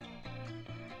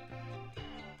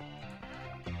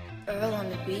Earl on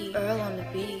the beat, Earl on the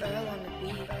beat, Earl on the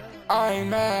beat. I ain't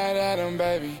mad at him,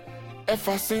 baby. If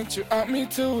I sent you out, me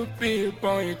too would be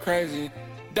upon you crazy.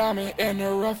 Diamond in the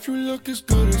rough, you look as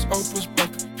good as Oprah's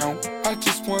bank account. I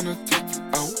just wanna take you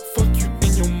out, fuck you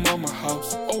in your mama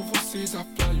house. Overseas, I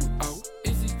fly you out.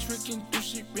 Is he tricking? Do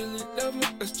she really love me?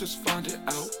 Let's just find it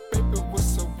out. Baby,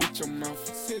 what's up with your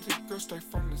mouth? City girl straight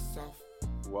from the south.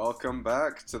 Welcome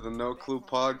back to the No Clue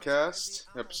Podcast,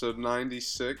 episode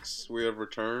 96. We have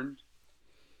returned.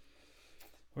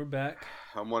 We're back.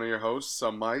 I'm one of your hosts.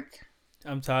 I'm Mike.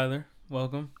 I'm Tyler.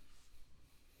 Welcome.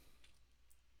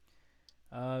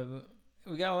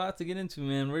 We got a lot to get into,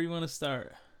 man. Where do you want to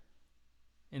start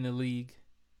in the league?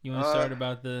 You want to start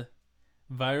about the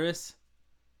virus?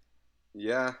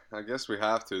 Yeah, I guess we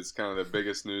have to. It's kind of the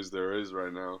biggest news there is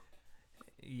right now.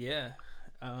 Yeah.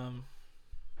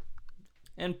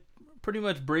 And pretty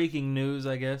much breaking news,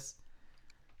 I guess.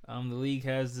 The league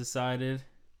has decided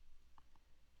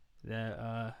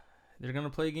that they're going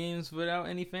to play games without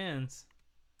any fans.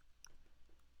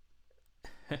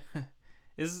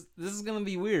 This is going to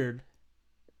be weird.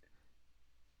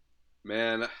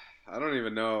 Man, I don't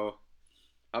even know.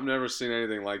 I've never seen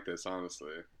anything like this,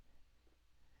 honestly.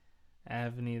 I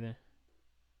haven't either.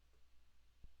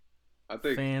 I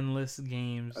think Fanless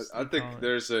games. I think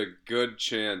there's a good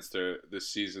chance this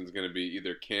season's going to be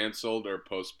either canceled or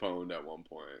postponed at one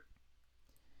point.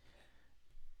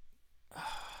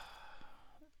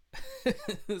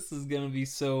 This is going to be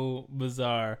so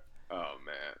bizarre. Oh,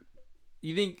 man.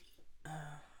 You think...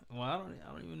 well, I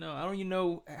don't even know. I don't even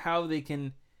know how they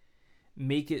can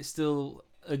make it still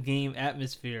a game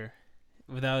atmosphere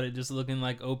without it just looking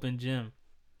like open gym.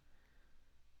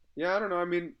 Yeah, I don't know. I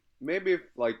mean, maybe if,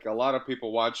 like, a lot of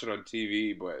people watch it on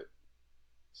TV, but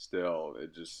still,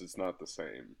 it's not the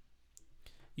same.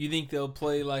 You think they'll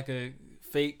play like a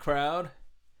fake crowd?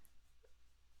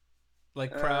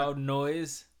 Like crowd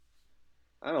noise?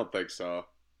 I don't think so.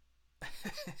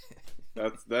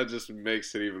 That just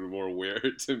makes it even more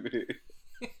weird to me.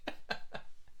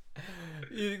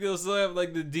 You think they'll still have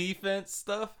like the defense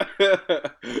stuff?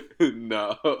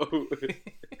 No.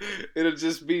 It'll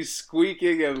just be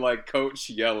squeaking and like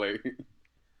coach yelling.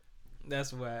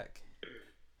 That's whack.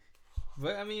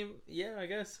 But I mean, yeah, I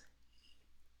guess.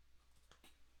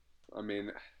 I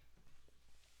mean,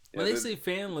 when they say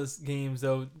fanless games,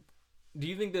 though, do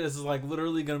you think that this is like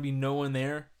literally going to be no one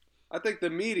there? I think the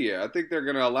media. I think they're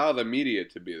going to allow the media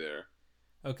to be there.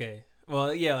 Okay.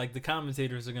 Well, yeah, like the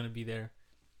commentators are going to be there.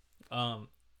 You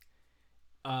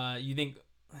think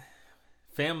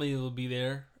family will be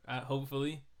there?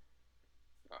 Hopefully.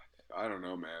 I don't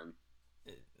know, man.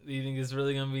 Do you think it's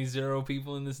really going to be 0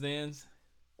 people in the stands?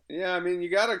 Yeah, I mean, you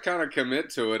got to kind of commit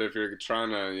to it if you're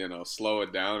trying to, slow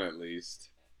it down at least.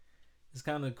 It's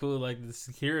kind of cool. Like the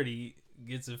security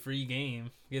gets a free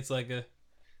game. Gets like a.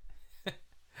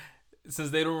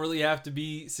 Since they don't really have to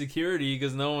be security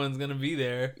because no one's going to be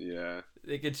there. Yeah.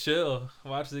 They could chill,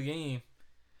 watch the game.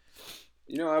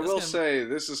 I will say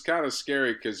this is kind of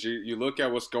scary because you look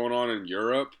at what's going on in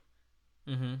Europe,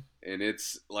 mm-hmm. and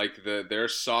it's like their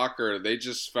soccer. They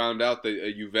just found out that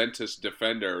a Juventus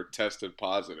defender tested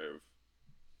positive.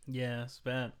 Yeah, it's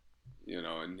bad.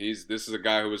 And this is a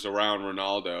guy who was around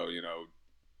Ronaldo,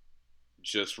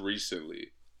 just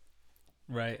recently.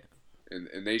 Right.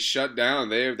 And they shut down.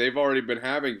 They've already been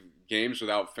having games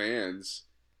without fans.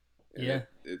 And yeah.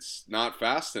 It's not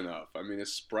fast enough. I mean,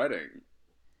 it's spreading.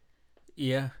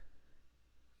 Yeah.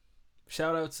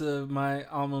 Shout out to my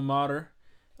alma mater,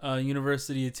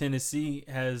 University of Tennessee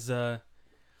has they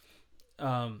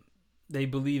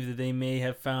believe that they may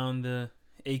have found a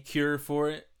cure for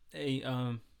it.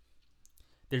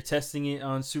 They're testing it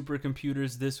on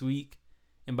supercomputers this week,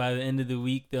 and by the end of the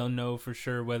week they'll know for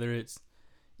sure whether it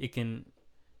can,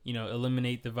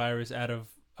 eliminate the virus out of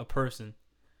a person.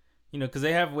 Because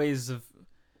they have ways of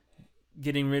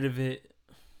getting rid of it,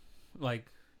 like,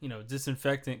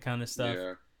 disinfectant kind of stuff.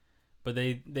 Yeah. But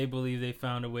they believe they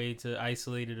found a way to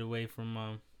isolate it away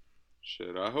from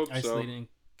shit, I hope isolate it and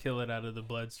kill it out of the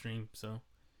bloodstream. So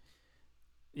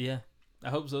yeah, I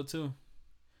hope so too.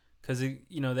 Cuz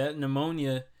that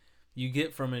pneumonia you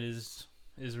get from it is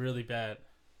really bad.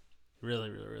 Really,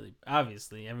 really, really.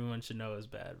 Obviously, everyone should know it's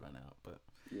bad by now, but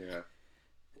yeah.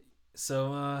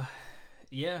 So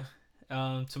yeah.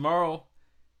 Tomorrow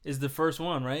is the first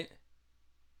one, right?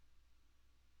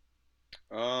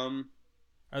 Are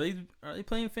they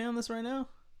playing Fanless right now?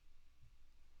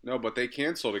 No, but they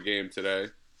canceled a game today.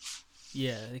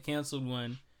 Yeah, they canceled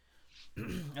one.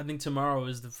 I think tomorrow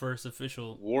is the first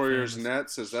official Warriors Fanless.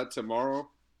 Nets, is that tomorrow?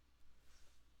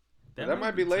 That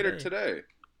might be today. later today.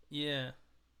 Yeah.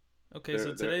 Okay,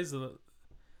 so today's the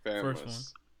Fanless. First one.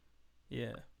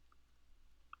 Yeah.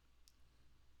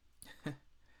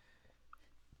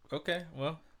 Okay,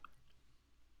 well,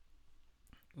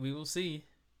 we will see.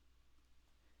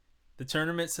 The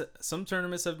tournaments, some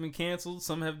tournaments have been canceled.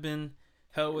 Some have been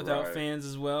held without fans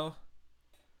as well.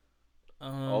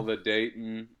 All the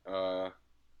Dayton,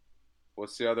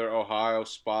 what's the other Ohio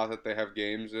spot that they have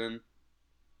games in?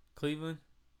 Cleveland?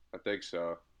 I think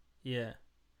so. Yeah,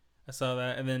 I saw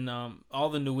that. And then all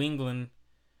the New England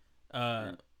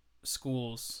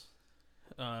schools,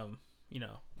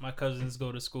 my cousins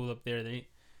go to school up there.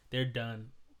 They're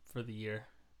done for the year.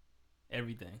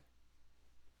 Everything.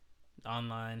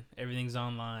 Online. Everything's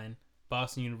online.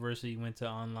 Boston University went to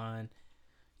online.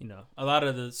 A lot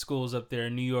of the schools up there,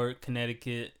 New York,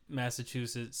 Connecticut,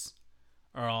 Massachusetts,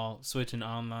 are all switching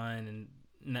online and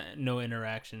no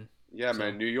interaction. Yeah,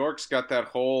 man. New York's got that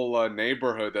whole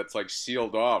neighborhood that's like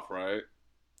sealed off, right?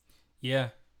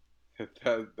 Yeah.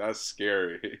 That's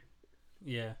scary.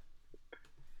 Yeah.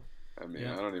 I mean,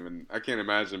 yeah. I can't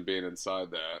imagine being inside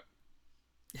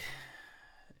that.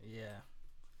 Yeah.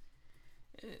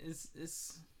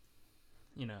 It's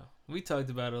we talked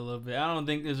about it a little bit. I don't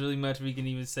think there's really much we can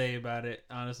even say about it,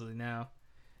 honestly, now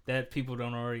that people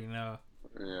don't already know.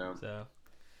 Yeah. So,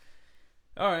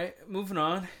 all right, moving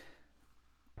on.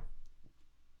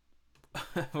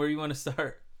 Where do you want to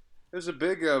start? It was a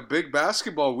big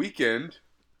basketball weekend.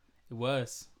 It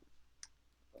was.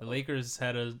 The Lakers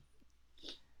had a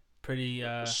pretty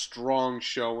strong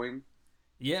showing.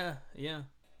 Yeah.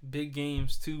 Big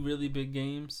games, 2 really big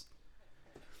games.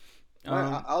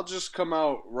 I'll just come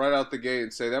out right out the gate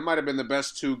and say that might have been the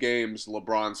best 2 games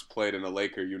LeBron's played in a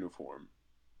Laker uniform.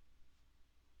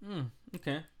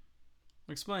 Okay.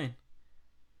 Explain.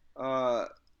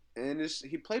 And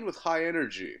he played with high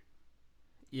energy.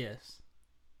 Yes.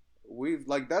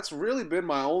 That's really been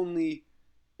my only.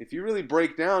 If you really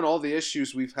break down all the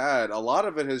issues we've had, a lot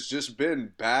of it has just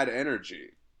been bad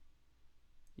energy.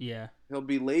 Yeah. He'll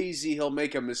be lazy. He'll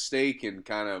make a mistake and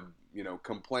kind of,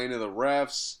 complain to the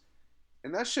refs.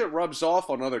 And that shit rubs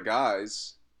off on other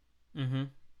guys. Mm-hmm.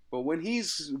 But when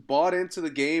he's bought into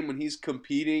the game, when he's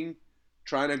competing,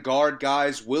 trying to guard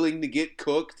guys, willing to get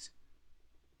cooked.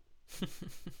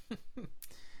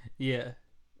 Yeah.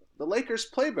 The Lakers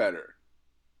play better.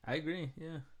 I agree,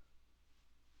 yeah.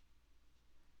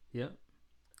 Yep.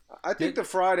 I think the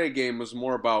Friday game was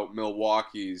more about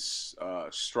Milwaukee's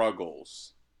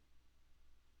struggles.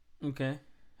 Okay.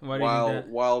 Why do you think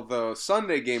that? While the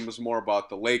Sunday game was more about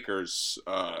the Lakers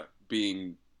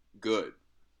being good.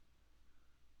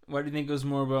 Why do you think it was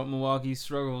more about Milwaukee's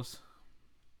struggles?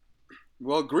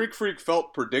 Well, Greek Freak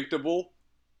felt predictable.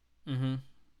 Mm-hmm.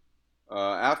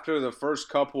 After the first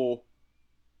couple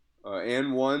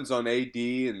and ones on AD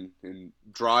and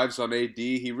drives on AD,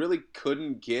 he really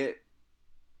couldn't get.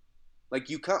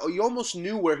 You almost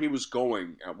knew where he was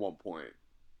going at one point.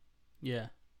 Yeah.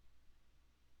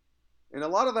 And a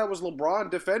lot of that was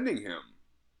LeBron defending him.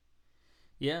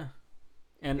 Yeah.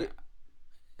 And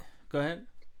go ahead.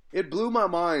 It blew my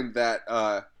mind that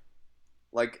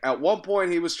at one point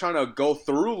he was trying to go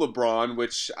through LeBron,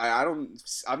 which I don't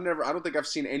think I've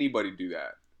seen anybody do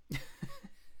that.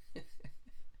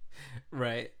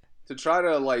 Right. To try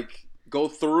to go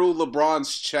through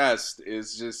LeBron's chest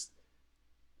is just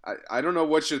I don't know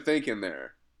what you're thinking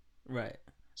there. Right.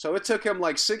 So it took him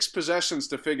 6 possessions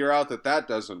to figure out that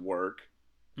doesn't work.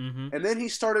 Mm-hmm. And then he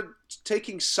started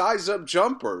taking size-up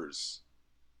jumpers.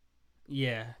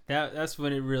 Yeah, that's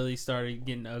when it really started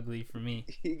getting ugly for me.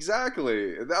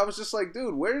 Exactly. I was just like,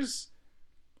 dude, where's...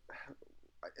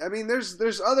 I mean,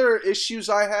 there's other issues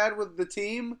I had with the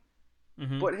team,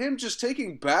 mm-hmm. but him just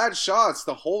taking bad shots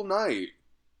the whole night.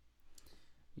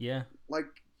 Yeah.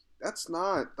 That's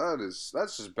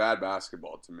just bad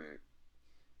basketball to me.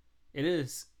 It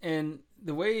is. And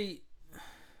the way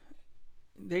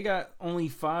they got only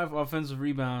 5 offensive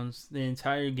rebounds the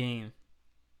entire game.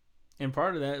 And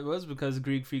part of that was because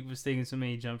Greek Freak was taking so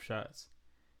many jump shots.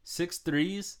 6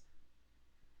 threes?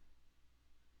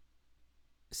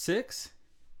 6?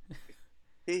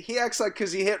 He acts like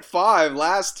because he hit 5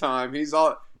 last time, he's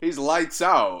lights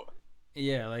out.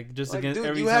 Yeah, just against dude,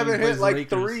 every you time haven't he hit plays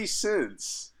the 3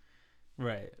 since.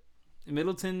 Right.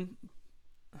 Middleton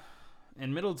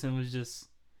was just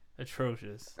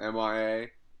atrocious. MIA.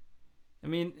 I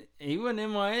mean, he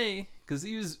wasn't MIA because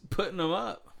he was putting them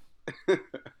up.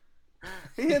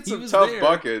 He had some tough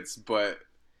buckets, but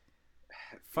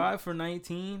 5 for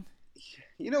 19.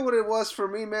 You know what it was for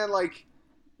me, man? It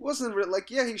wasn't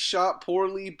yeah, he shot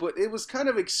poorly, but it was kind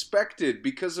of expected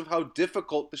because of how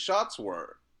difficult the shots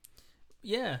were.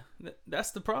 Yeah, that's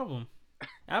the problem.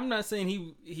 I'm not saying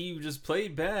he just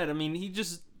played bad. I mean, he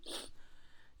just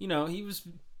he was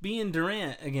being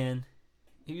Durant again.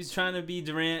 He was trying to be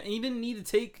Durant, and he didn't need to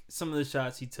take some of the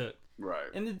shots he took. Right.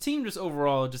 And the team just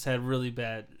overall just had really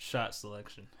bad shot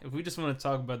selection. If we just want to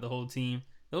talk about the whole team's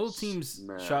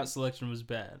shot selection was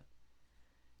bad.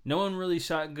 No one really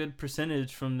shot good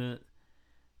percentage from the.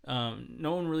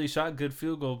 No one really shot good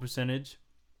field goal percentage.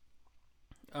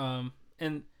 And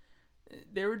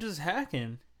they were just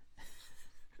hacking.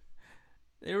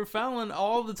 They were fouling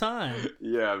all the time.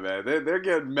 Yeah, man. They're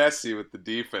getting messy with the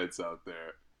defense out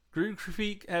there. Greek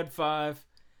Freak had 5.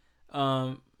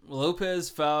 Lopez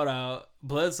fouled out.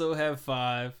 Bledsoe had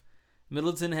 5.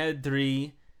 Middleton had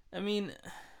 3. I mean,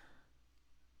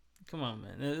 come on,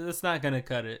 man. That's not going to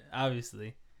cut it,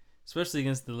 obviously. Especially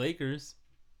against the Lakers.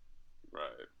 Right.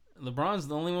 LeBron's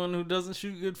the only one who doesn't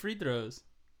shoot good free throws.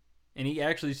 And he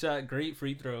actually shot great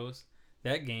free throws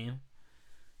that game.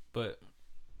 But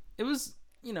it was,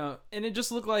 and it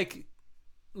just looked like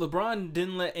LeBron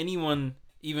didn't let anyone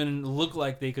even look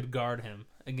like they could guard him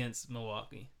against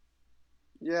Milwaukee.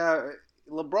 Yeah,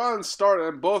 LeBron started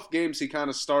in both games. He kind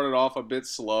of started off a bit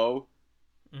slow,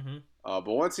 but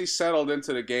once he settled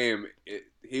into the game,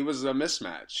 he was a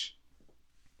mismatch.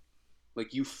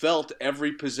 Like you felt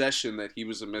every possession that he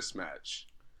was a mismatch.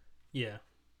 Yeah.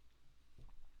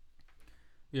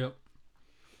 Yep.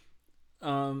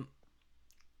 More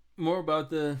about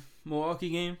the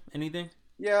Milwaukee game? Anything?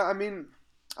 Yeah, I mean,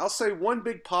 I'll say one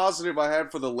big positive I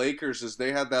had for the Lakers is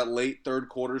they had that late third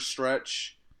quarter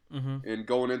stretch. And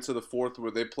going into the fourth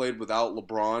where they played without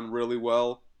LeBron really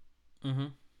well.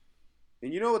 And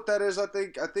you know what that is? I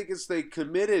think it's they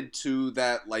committed to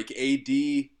that like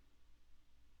AD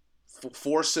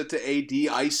force it to AD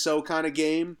ISO kind of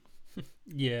game.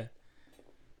 Yeah.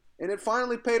 And it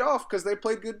finally paid off because they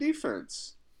played good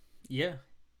defense. Yeah.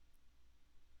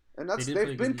 And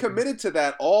they've been committed to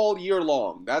that all year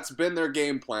long. That's been their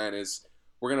game plan is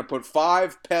we're going to put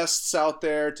 5 pests out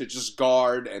there to just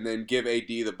guard and then give AD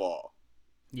the ball.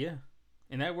 Yeah.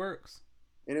 And that works.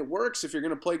 And it works if you're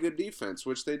going to play good defense,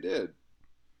 which they did.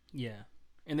 Yeah.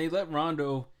 And they let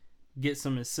Rondo get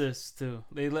some assists, too.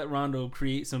 They let Rondo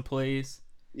create some plays.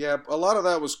 Yeah, a lot of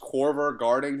that was Korver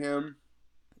guarding him.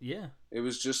 Yeah. It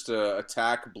was just a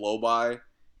attack blow-by.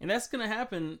 And that's going to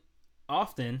happen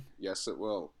often. Yes, it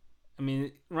will. I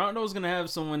mean, Rondo's going to have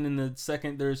someone in the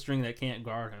second, third string that can't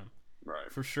guard him.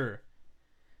 Right. For sure.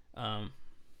 And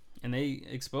they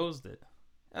exposed it.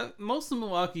 Most of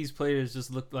Milwaukee's players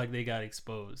just looked like they got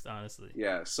exposed, honestly.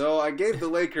 Yeah, so I gave the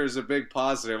Lakers a big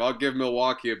positive. I'll give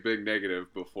Milwaukee a big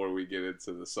negative before we get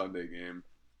into the Sunday game.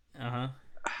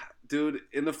 Dude,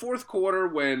 in the fourth quarter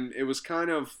when it was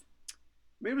kind of...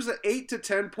 Maybe it was an 8 to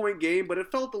 10 point game, but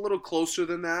it felt a little closer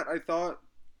than that, I thought.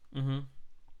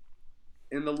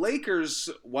 And the Lakers,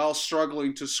 while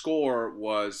struggling to score,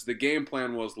 the game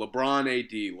plan was LeBron AD,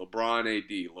 LeBron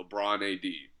AD, LeBron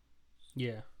AD.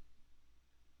 Yeah.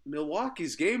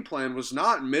 Milwaukee's game plan was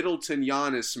not Middleton,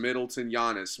 Giannis, Middleton,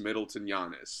 Giannis, Middleton,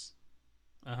 Giannis.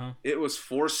 It was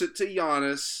force it to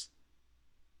Giannis.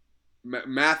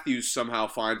 Matthews somehow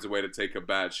finds a way to take a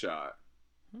bad shot.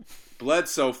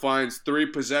 Bledsoe finds 3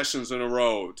 possessions in a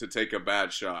row to take a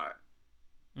bad shot.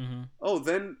 Oh,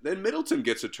 then Middleton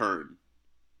gets a turn.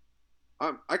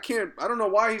 I don't know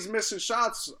why he's missing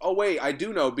shots. Oh, wait, I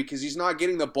do know, because he's not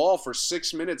getting the ball for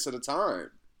 6 minutes at a time.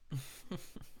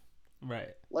 Right.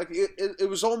 Like, it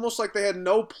was almost like they had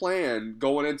no plan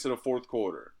going into the fourth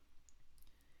quarter.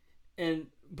 And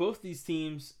both these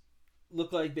teams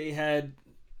look like they had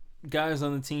guys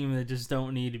on the team that just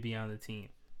don't need to be on the team.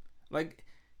 Like,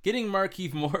 getting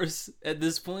Markieff Morris at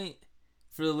this point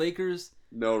for the Lakers...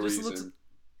 No reason.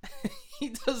 He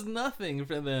does nothing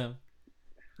for them.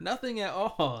 Nothing at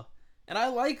all. And I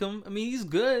like him. I mean, he's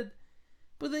good.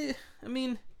 But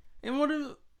and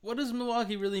what does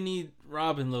Milwaukee really need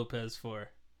Robin Lopez for?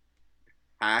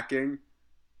 Hacking.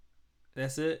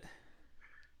 That's it?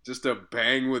 Just a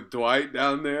bang with Dwight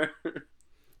down there.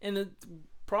 And the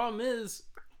problem is,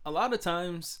 a lot of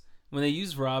times when they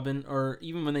use Robin, or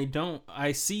even when they don't,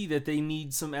 I see that they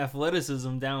need some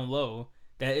athleticism down low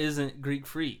that isn't Greek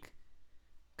Freak.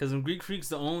 Because when Greek Freak's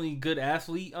the only good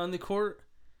athlete on the court,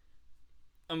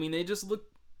 I mean, they just look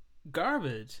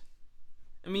garbage.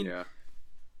 I mean, yeah.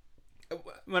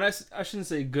 When I shouldn't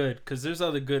say good, because there's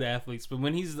other good athletes, but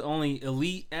when he's the only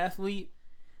elite athlete,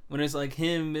 when it's like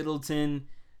him, Middleton,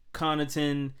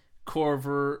 Connaughton,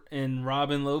 Korver, and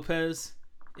Robin Lopez,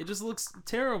 it just looks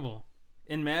terrible.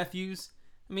 And Matthews,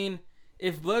 I mean,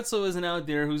 if Bledsoe isn't out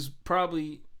there, who's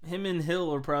probably, him and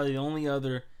Hill are probably the only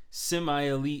other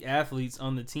semi-elite athletes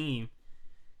on the team,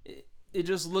 it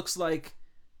just looks like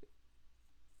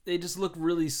they just look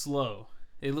really slow.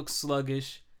 They look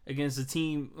sluggish. against a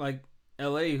team like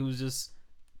LA who's just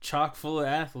chock full of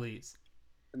athletes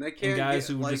and they can't guys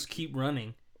who just keep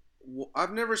running.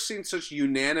 I've never seen such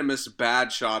unanimous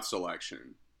bad shot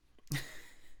selection.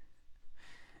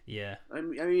 Yeah. I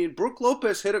mean, Brook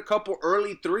Lopez hit a couple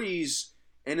early threes,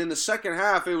 and in the second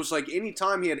half, it was like any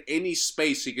time he had any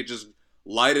space, he could just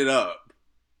light it up.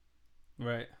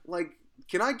 Right. Like,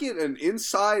 can I get an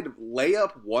inside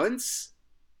layup once?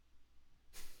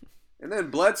 And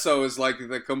then Bledsoe is like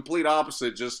the complete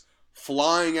opposite, just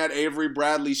flying at Avery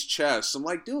Bradley's chest. I'm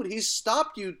like, dude, he's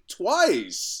stopped you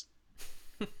twice.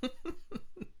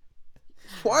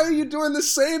 Why are you doing the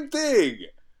same thing?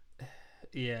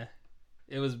 Yeah,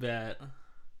 it was bad.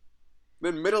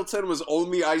 Then Middleton was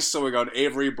only ISOing on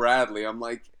Avery Bradley. I'm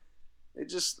like,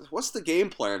 what's the game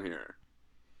plan here?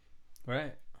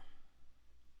 Right.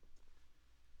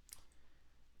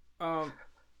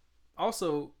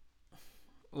 Also,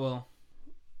 well,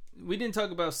 we didn't talk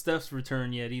about Steph's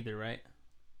return yet either, right?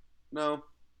 No.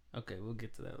 Okay, we'll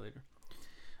get to that later.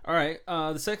 All right,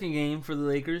 the second game for the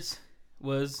Lakers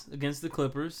was against the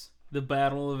Clippers, the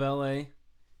Battle of LA,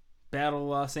 Battle of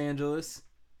Los Angeles.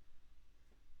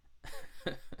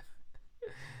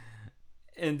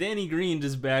 And Danny Green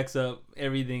just backs up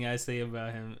everything I say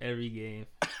about him every game.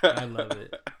 I love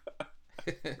it.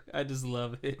 I just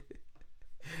love it.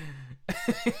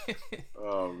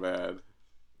 Oh, man.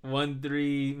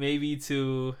 1-3, maybe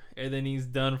 2, and then he's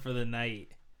done for the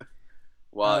night.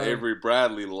 While Avery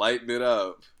Bradley lighting it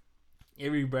up.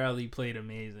 Avery Bradley played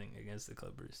amazing against the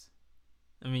Clippers.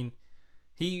 I mean,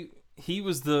 he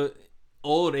was the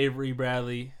old Avery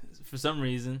Bradley for some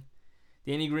reason.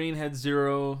 Danny Green had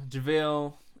 0.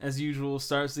 JaVale, as usual,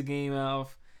 starts the game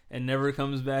off and never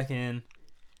comes back in.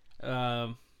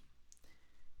 And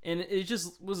it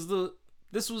just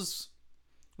was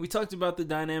we talked about the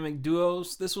dynamic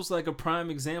duos. This was like a prime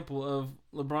example of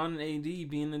LeBron and AD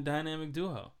being a dynamic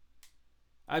duo.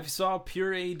 I saw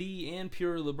pure AD and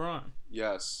pure LeBron.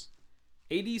 Yes.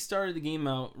 AD started the game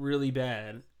out really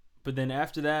bad, but then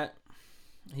after that,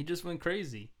 he just went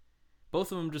crazy.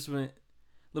 Both of them just went.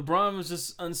 LeBron was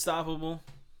just unstoppable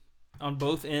on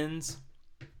both ends.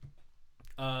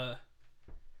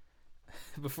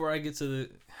 Before I get to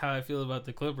how I feel about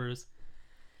the Clippers,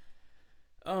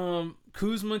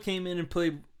 Kuzma came in and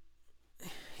played.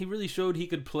 He really showed he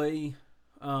could play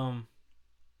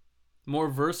more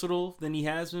versatile than he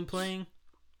has been playing,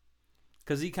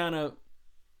 because he kind of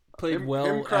played well.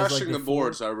 Him crashing as like the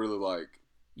boards, I really like.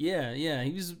 Yeah,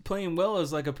 he was playing well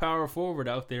as like a power forward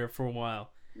out there for a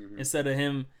while, instead of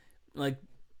him like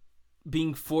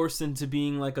being forced into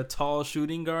being like a tall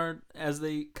shooting guard as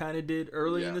they kind of did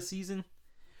early in the season.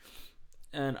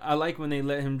 And I like when they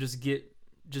let him just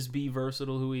be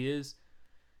versatile who he is.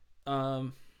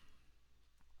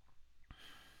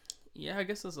 Yeah, I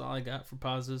guess that's all I got for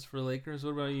positives for Lakers.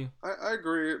 What about you? I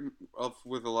agree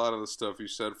with a lot of the stuff you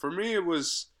said. For me, it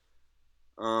was,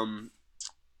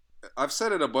 I've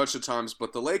said it a bunch of times,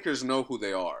 but the Lakers know who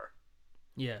they are.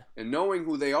 Yeah. And knowing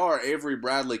who they are, Avery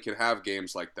Bradley can have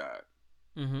games like that.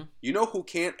 Mm-hmm. You know who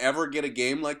can't ever get a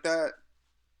game like that?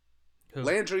 Who?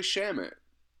 Landry Shamet.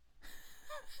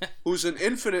 Who's an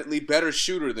infinitely better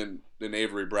shooter than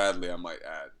Avery Bradley, I might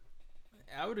add.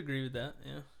 I would agree with that,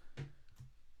 yeah.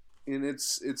 And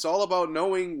it's all about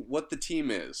knowing what the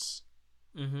team is.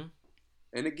 Mm-hmm.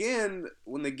 And again,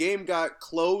 when the game got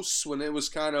close, when it was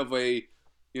kind of a,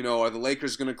 are the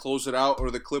Lakers going to close it out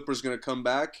or the Clippers going to come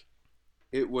back?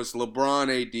 It was LeBron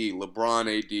AD,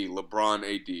 LeBron AD, LeBron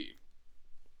AD.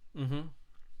 Mm-hmm.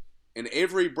 And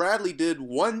Avery Bradley did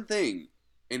one thing,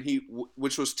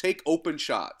 which was take open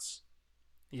shots.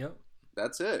 Yep.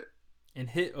 That's it. And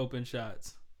hit open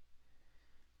shots.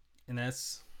 And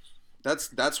that's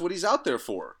what he's out there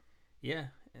for. Yeah.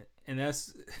 And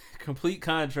that's complete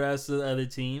contrast to the other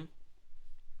team.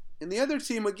 And the other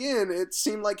team, again, it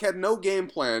seemed like had no game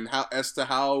plan as to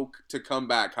how to come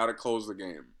back, how to close the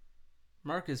game.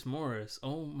 Marcus Morris,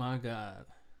 oh my God.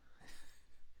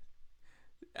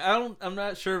 I'm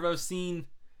not sure if I've seen.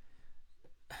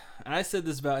 I said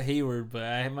this about Hayward, but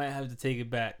I might have to take it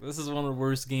back. This is one of the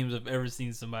worst games I've ever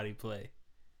seen somebody play.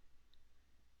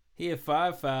 He had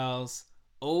 5 fouls,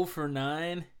 0 for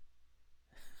 9,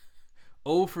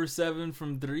 0 for 7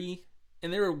 from 3,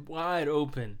 and they were wide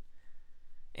open.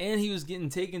 And he was getting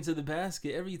taken to the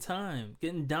basket every time,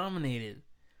 getting dominated.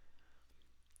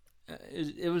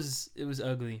 It was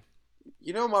ugly.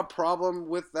 My problem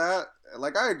with that,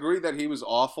 I agree that he was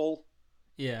awful.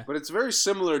 Yeah. But it's very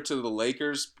similar to the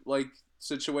Lakers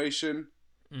situation.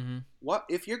 Mm-hmm. What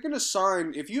if you're gonna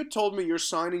sign? If you told me you're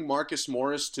signing Marcus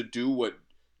Morris to do what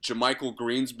JaMychal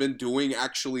Green's been doing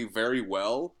actually very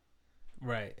well,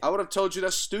 Right. I would have told you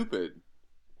that's stupid.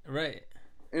 Right.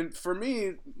 And for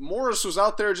me, Morris was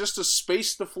out there just to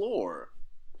space the floor.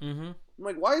 Mm-hmm. I'm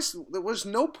like, there was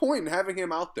no point in having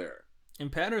him out there.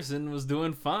 And Patterson was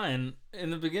doing fine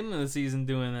in the beginning of the season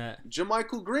doing that.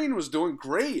 Jamichael Green was doing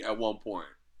great at one point.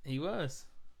 He was.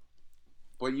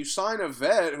 But you sign a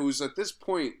vet who's at this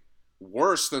point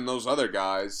worse than those other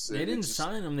guys. They didn't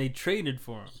sign him. They traded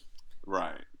for him.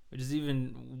 Right. Which is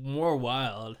even more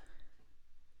wild.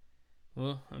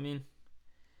 Well, I mean,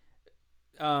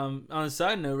 on a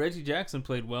side note, Reggie Jackson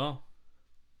played well.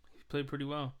 He played pretty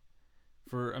well.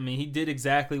 He did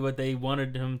exactly what they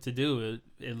wanted him to do,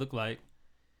 it looked like.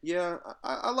 Yeah,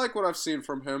 I like what I've seen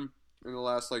from him in the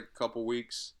last, couple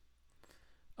weeks.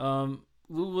 Lou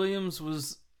Williams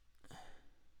was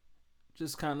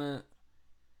just kind of...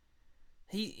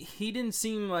 He didn't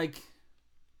seem like...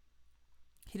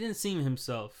 He didn't seem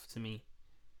himself to me.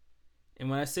 And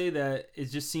when I say that, it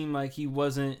just seemed like he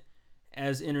wasn't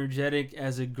as energetic,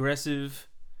 as aggressive,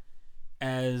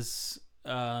 as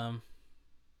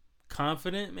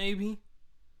confident, maybe.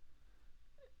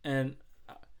 And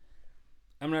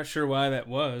I'm not sure why that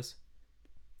was.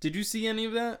 Did you see any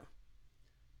of that?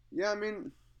 Yeah, I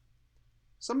mean,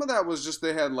 some of that was just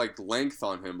they had, length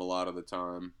on him a lot of the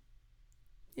time.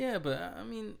 Yeah, but,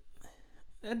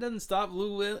 that doesn't stop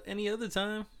Lou any other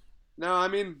time. No, I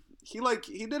mean, he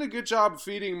did a good job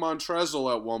feeding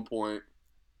Montrezl at one point.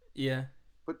 Yeah.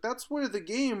 But that's where the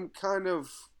game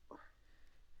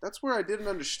that's where I didn't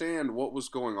understand what was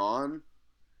going on.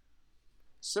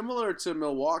 Similar to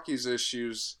Milwaukee's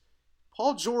issues,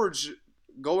 Paul George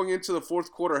going into the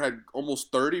fourth quarter had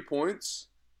almost 30 points.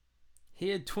 He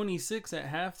had 26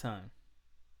 at halftime.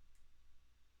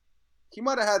 He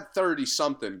might have had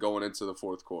 30-something going into the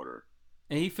fourth quarter.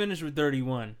 And he finished with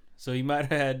 31. So he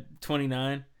might have had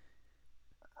 29.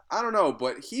 I don't know,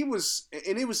 but he was...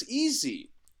 And it was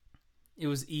easy. It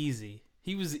was easy.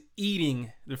 He was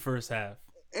eating the first half.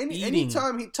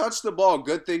 Anytime he touched the ball,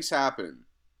 good things happen.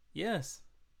 Yes.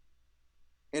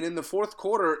 And in the fourth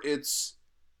quarter, it's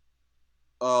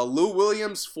Lou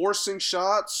Williams forcing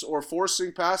shots or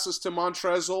forcing passes to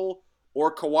Montrezl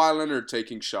or Kawhi Leonard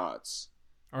taking shots.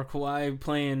 Or Kawhi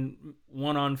playing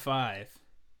 1-on-5.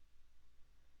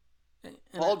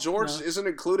 Paul George isn't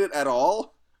included at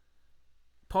all?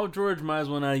 Paul George might as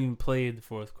well not even play the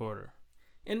fourth quarter.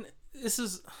 And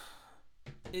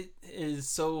it is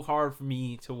so hard for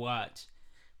me to watch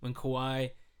when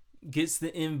Kawhi gets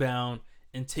the inbound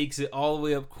and takes it all the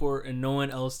way up court and no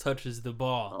one else touches the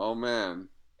ball. Oh, man.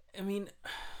 I mean,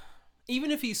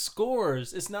 even if he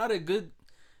scores, it's not a good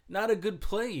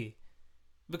play.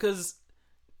 Because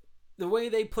the way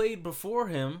they played before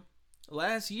him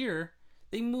last year,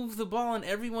 they moved the ball and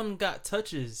everyone got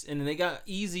touches and they got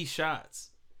easy shots.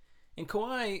 And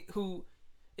Kawhi, who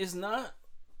is not,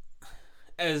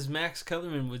 as Max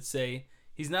Kellerman would say,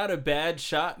 he's not a bad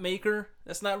shot maker.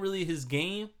 That's not really his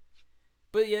game.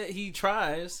 But yet he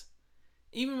tries.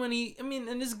 Even when he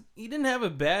didn't have a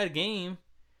bad game,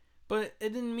 but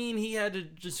it didn't mean he had to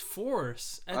just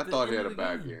force. I thought he had a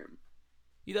bad game.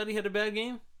 You thought he had a bad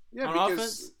game? Yeah, on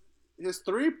because offense? His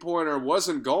three-pointer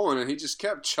wasn't going and he just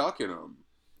kept chucking them.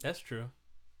 That's true.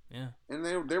 Yeah. And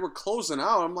they were closing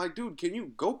out. I'm like, dude, can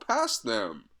you go past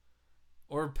them?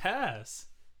 Or pass.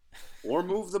 Or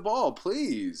move the ball,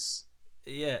 please.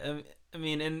 Yeah,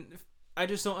 and I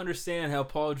just don't understand how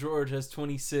Paul George has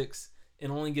 26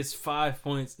 and only gets 5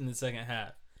 points in the second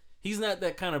half. He's not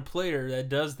that kind of player that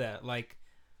does that, like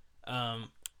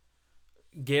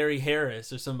Gary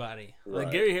Harris or somebody. Right.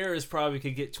 Like Gary Harris probably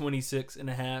could get 26 and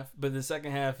a half, but the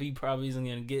second half he probably isn't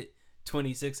going to get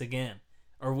 26 again.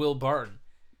 Or Will Barton.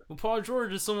 Well, Paul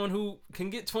George is someone who can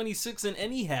get 26 in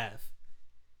any half.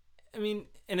 I mean,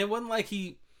 and it wasn't like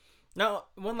he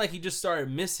just started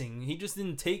missing. He just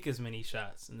didn't take as many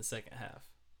shots in the second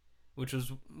half, which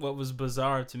was what was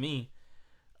bizarre to me.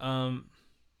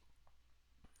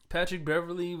 Patrick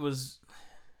Beverley was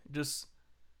just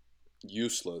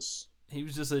useless. He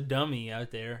was just a dummy out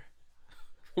there.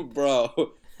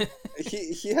 Bro,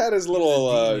 he had his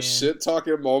little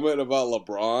shit-talking moment about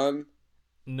LeBron.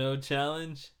 No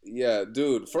challenge? Yeah,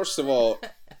 dude. First of all,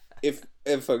 if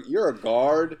you're a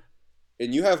guard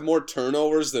and you have more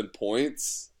turnovers than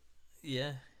points,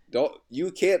 yeah,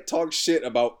 you can't talk shit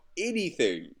about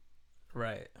anything.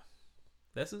 Right.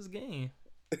 That's his game.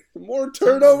 More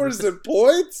turnovers than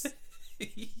points?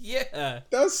 Yeah.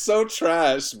 That's so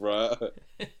trash, bro.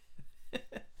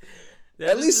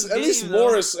 At least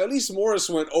Morris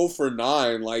went 0 for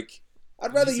 9. Like,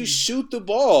 I'd rather you shoot the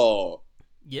ball.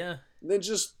 Yeah. Than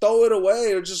just throw it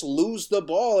away or just lose the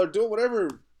ball or do whatever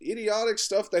idiotic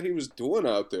stuff that he was doing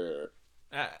out there.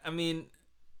 I mean,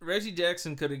 Reggie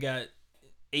Jackson could have got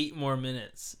 8 more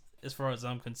minutes as far as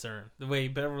I'm concerned. The way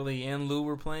Beverly and Lou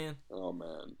were playing. Oh,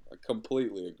 man. I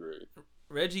completely agree.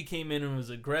 Reggie came in and was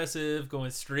aggressive,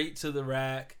 going straight to the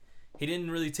rack. He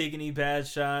didn't really take any bad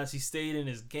shots. He stayed in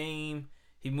his game.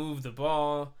 He moved the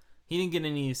ball. He didn't get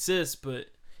any assists, but,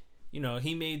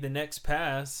 he made the next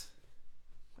pass.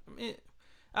 I mean,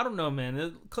 I don't know, man.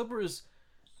 The Clippers,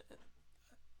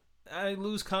 I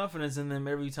lose confidence in them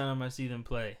every time I see them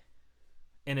play.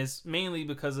 And it's mainly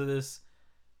because of this,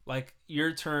 like,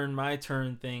 your turn, my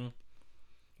turn thing,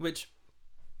 which,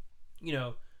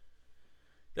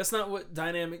 that's not what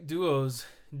dynamic duos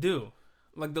do.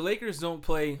 Like, the Lakers don't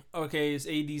play, okay, it's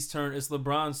AD's turn, it's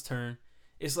LeBron's turn.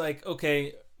 It's like,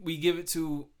 okay, we give it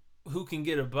to who can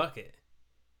get a bucket.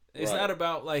 It's not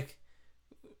about, like,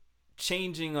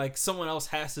 changing, like, someone else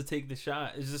has to take the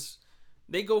shot. It's just,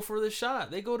 they go for the shot.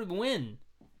 They go to win.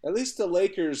 At least the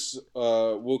Lakers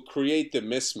will create the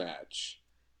mismatch.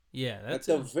 Yeah, that's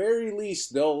at the very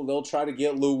least, they'll try to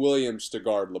get Lou Williams to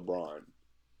guard LeBron.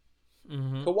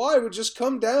 Mm-hmm. Kawhi would just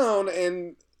come down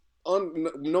and,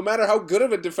 no matter how good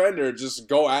of a defender, just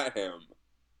go at him.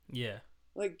 Yeah.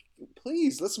 Like,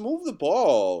 please, let's move the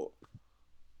ball.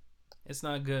 It's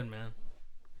not good, man.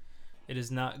 It is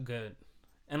not good.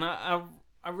 And I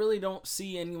really don't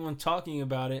see anyone talking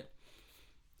about it.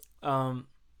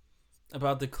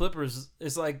 About the Clippers.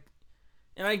 It's like,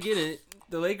 and I get it,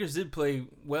 the Lakers did play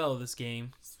well this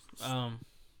game.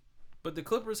 But the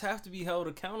Clippers have to be held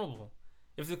accountable.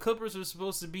 If the Clippers are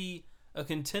supposed to be a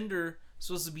contender,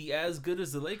 supposed to be as good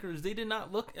as the Lakers, they did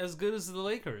not look as good as the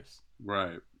Lakers.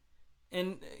 Right.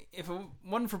 And if it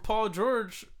wasn't for Paul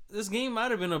George, this game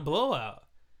might have been a blowout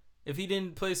if he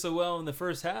didn't play so well in the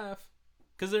first half.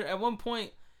 Because at one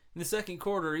point in the second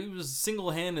quarter, he was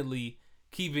single-handedly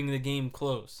keeping the game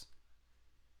close.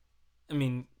 I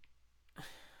mean,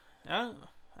 I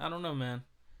don't know, man.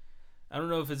 I don't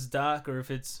know if it's Doc or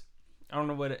if it's, I don't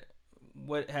know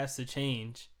what has to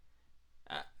change.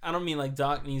 I don't mean like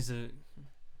Doc needs to,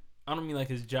 I don't mean like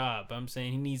his job. I'm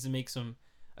saying he needs to make some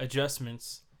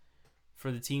adjustments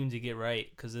for the team to get right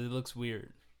because it looks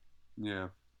weird. Yeah.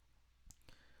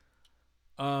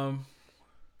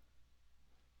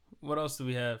 What else do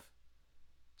we have?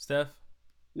 Steph?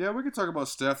 Yeah, we could talk about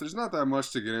Steph. There's not that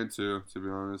much to get into, to be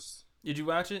honest. Did you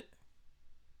watch it?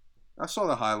 I saw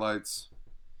the highlights.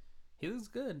 He looks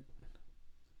good.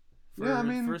 Yeah, I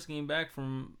mean, first game back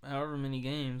from however many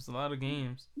games, a lot of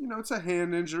games. It's a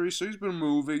hand injury, so he's been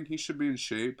moving. He should be in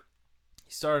shape.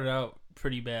 He started out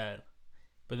pretty bad,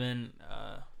 but then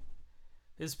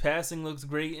his passing looks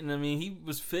great, and I mean he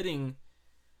was fitting.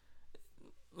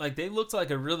 Like they looked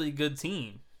like a really good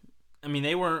team. I mean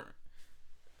they weren't,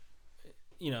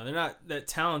 they're not that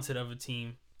talented of a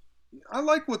team. I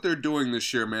like what they're doing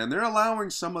this year, man. They're allowing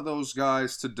some of those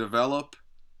guys to develop.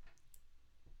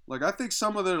 Like, I think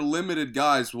some of their limited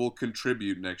guys will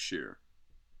contribute next year.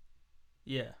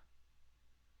 Yeah.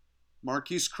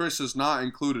 Marquise Chris is not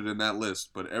included in that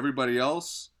list, but everybody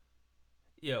else?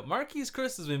 Yeah, Marquise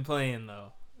Chris has been playing,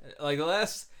 though. Like,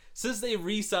 since they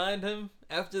re-signed him,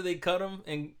 after they cut him,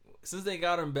 and since they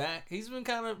got him back, he's been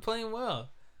kind of playing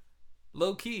well.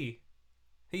 Low-key.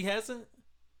 He hasn't?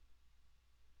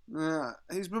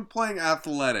 He's been playing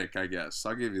athletic, I guess.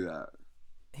 I'll give you that.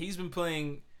 He's been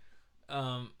playing...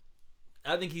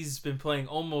 I think he's been playing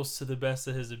almost to the best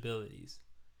of his abilities.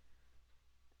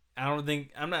 I'm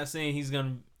not saying he's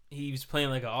playing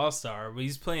like an all-star, but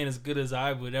he's playing as good as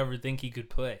I would ever think he could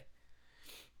play.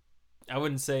 I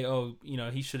wouldn't say,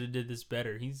 he should have did this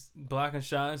better. He's blocking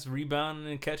shots,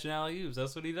 rebounding, and catching alley-oops.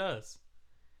 That's what he does.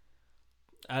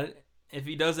 If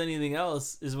he does anything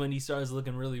else is when he starts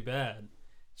looking really bad.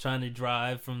 Trying to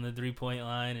drive from the three-point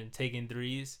line and taking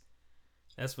threes.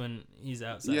 That's when he's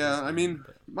outside. Yeah, I mean,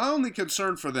 my only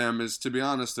concern for them is, to be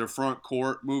honest, their front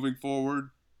court moving forward.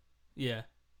 Yeah.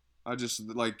 I just,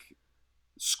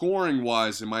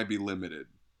 scoring-wise, it might be limited.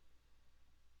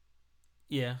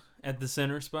 Yeah, at the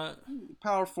center spot.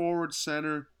 Power forward,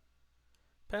 center.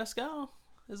 Pascal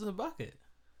is a bucket.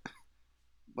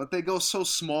 But they go so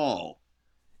small.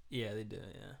 Yeah, they do,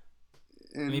 yeah.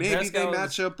 And maybe Pascal they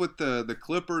match up with the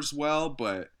Clippers well,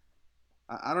 but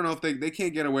I don't know if they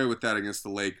can't get away with that against the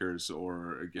Lakers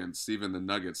or against even the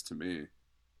Nuggets to me.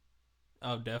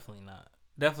 Oh, definitely not.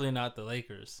 Definitely not the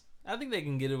Lakers. I think they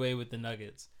can get away with the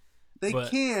Nuggets. They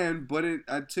can,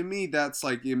 but to me, that's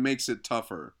it makes it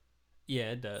tougher.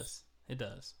 Yeah, it does. It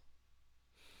does.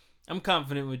 I'm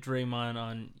confident with Draymond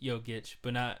on Jokic,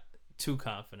 but not too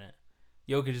confident.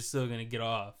 Jokic is still going to get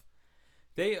off.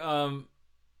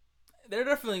 They're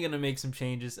definitely going to make some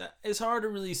changes. It's hard to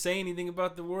really say anything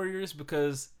about the Warriors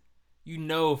because you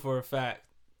know for a fact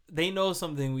they know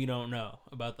something we don't know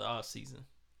about the off season.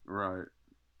 Right.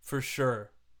 For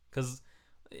sure. Because,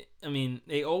 I mean,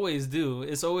 they always do.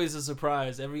 It's always a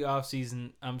surprise. Every off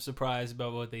season, I'm surprised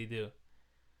about what they do.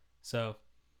 So,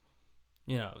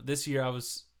 you know, this year I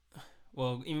was,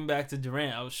 well, even back to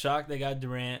Durant, I was shocked they got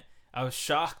Durant. I was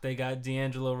shocked they got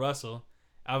D'Angelo Russell.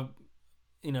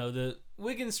 The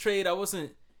Wiggins trade, I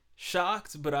wasn't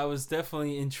shocked, but I was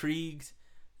definitely intrigued.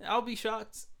 I'll be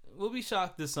shocked. We'll be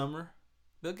shocked this summer.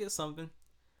 They'll get something.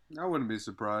 I wouldn't be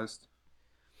surprised.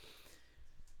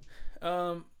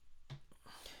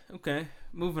 Okay,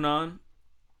 moving on.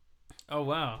 Oh,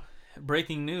 wow.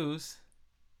 Breaking news.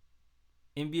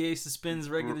 NBA suspends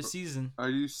regular season. Are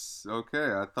you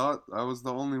okay? I thought I was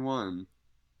the only one.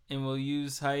 And will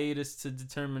use hiatus to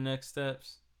determine next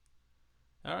steps.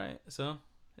 All right, so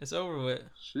it's over with.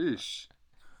 Sheesh.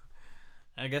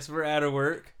 I guess we're out of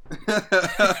work.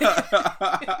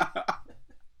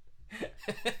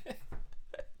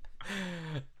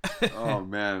 Oh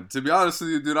man, to be honest with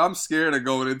you, dude, I'm scared of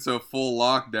going into a full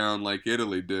lockdown like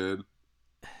Italy did.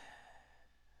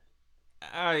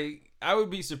 I would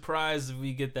be surprised if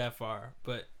we get that far,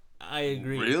 but I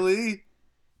agree. Really?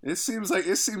 It seems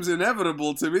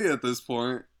inevitable to me at this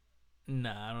point.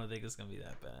 Nah, I don't think it's gonna be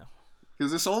that bad.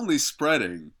 Because it's only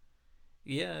spreading.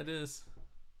 Yeah, it is.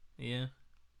 Yeah.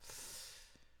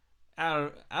 I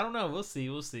don't know. We'll see.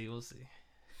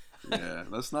 Yeah,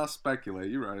 let's not speculate.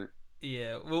 You're right.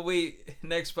 Yeah, well,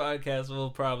 next podcast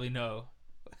we'll probably know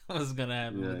what's gonna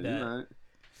happen with that.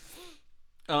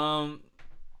 You're right.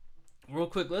 Real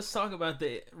quick, let's talk about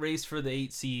the race for the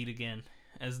 8 seed again,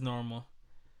 as normal.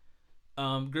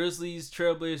 Grizzlies,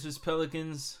 Trailblazers,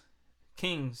 Pelicans,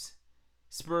 Kings,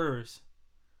 Spurs,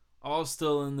 all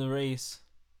still in the race.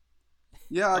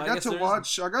 Yeah, I got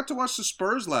to watch the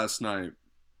Spurs last night.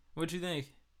 What'd you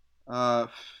think?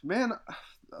 Man,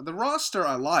 the roster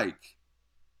I like.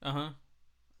 Uh-huh.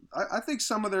 I think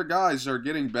some of their guys are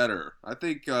getting better. I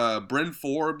think Bryn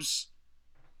Forbes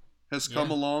has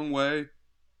come a long way.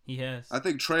 He has. I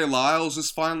think Trey Lyles is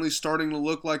finally starting to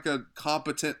look like a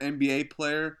competent NBA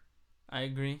player. I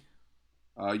agree.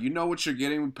 You know what you're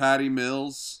getting with Patty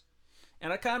Mills.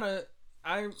 And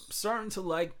I'm starting to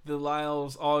like the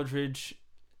Lyles Aldridge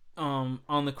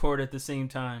on the court at the same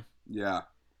time. Yeah.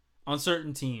 On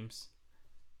certain teams.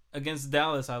 Against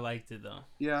Dallas, I liked it, though.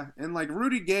 Yeah, and like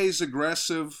Rudy Gay's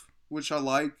aggressive, which I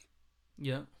like.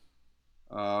 Yeah.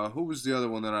 Who was the other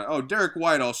one that Derek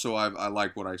White also I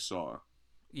like what I saw.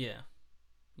 Yeah.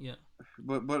 Yeah.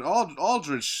 But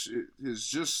Aldridge is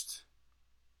just,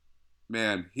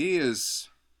 man, he is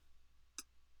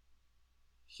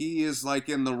like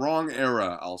in the wrong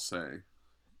era, I'll say.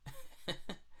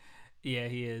 Yeah,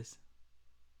 he is.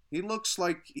 He looks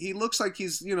like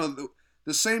he's,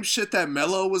 the same shit that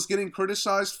Melo was getting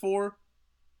criticized for.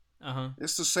 Uh-huh.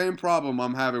 It's the same problem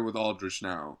I'm having with Aldridge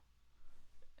now.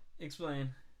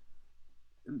 Explain.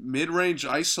 Mid-range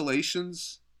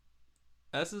isolations.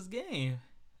 That's his game.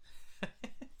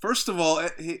 First of all,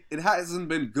 it hasn't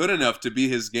been good enough to be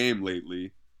his game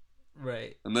lately.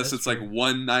 Right. Unless it's true. Like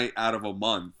one night out of a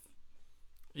month.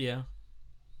 Yeah.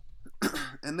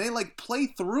 And they like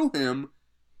play through him,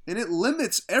 and it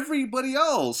limits everybody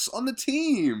else on the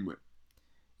team.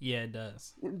 Yeah, it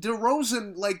does.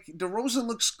 DeRozan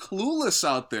looks clueless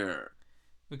out there.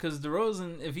 Because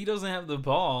DeRozan, if he doesn't have the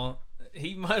ball,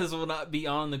 he might as well not be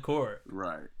on the court.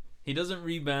 He He doesn't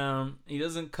rebound. He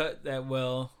doesn't cut that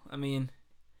well. I mean,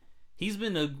 he's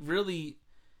been a really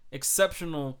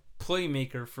exceptional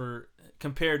playmaker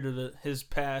compared to his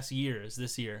past years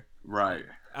this year. Right.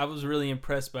 I was really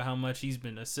impressed by how much he's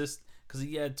been because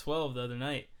he had 12 the other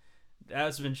night.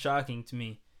 That's been shocking to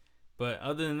me. But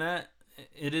other than that,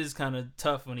 it is kind of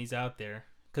tough when he's out there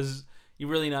because you're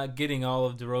really not getting all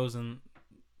of DeRozan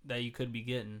that you could be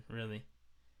getting, really.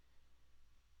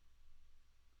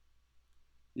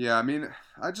 Yeah, I mean,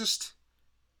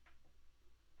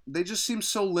 they just seem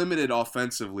so limited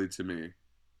offensively to me.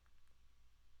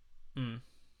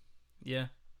 Yeah.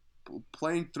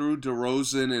 Playing through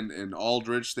DeRozan and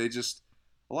Aldridge, a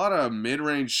lot of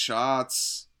mid-range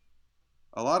shots,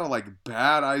 a lot of like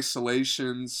bad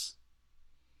isolations.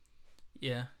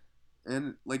 Yeah.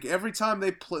 And like every time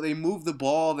they move the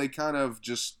ball, they kind of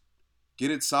just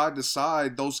get it side to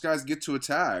side. Those guys get to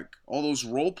attack. All those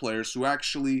role players who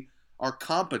actually are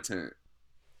competent.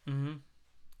 Mm-hmm.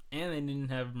 And they didn't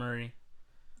have Murray.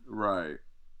 Right.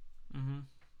 Mm-hmm.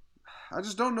 I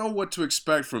just don't know what to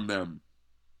expect from them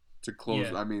to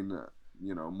close. Yeah. I mean,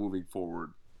 moving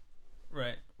forward.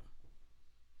 Right.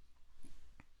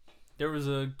 There was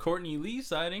a Courtney Lee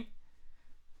sighting.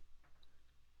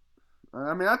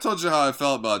 I mean, I told you how I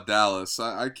felt about Dallas.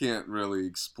 I can't really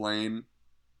explain.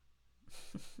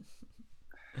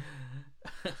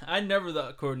 I never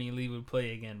thought Courtney Lee would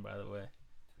play again, by the way.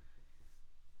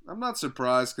 I'm not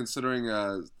surprised considering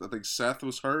I think Seth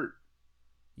was hurt.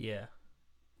 Yeah.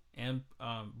 And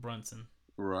Brunson.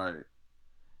 Right.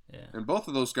 Yeah. And both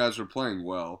of those guys were playing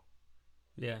well.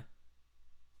 Yeah.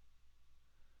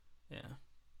 Yeah.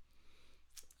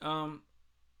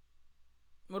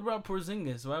 What about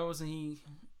Porzingis? Why wasn't he?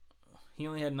 He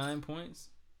only had 9 points.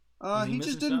 He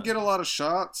just didn't get a lot of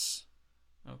shots.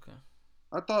 Okay.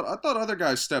 I thought other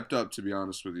guys stepped up. To be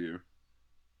honest with you.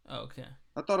 Okay.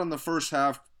 I thought in the first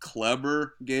half,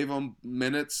 Kleber gave him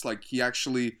minutes. Like he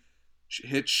actually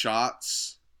hit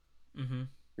shots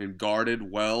and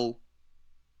guarded well.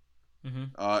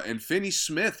 And Finney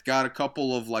Smith got a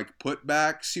couple of like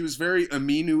putbacks. He was very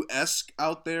Aminu-esque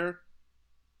out there.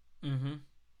 And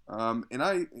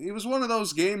it was one of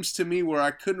those games to me where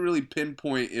I couldn't really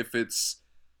pinpoint if it's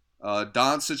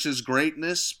Doncic's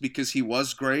greatness because he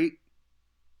was great,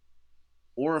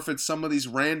 or if it's some of these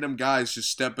random guys just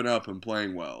stepping up and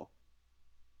playing well.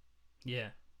 Yeah.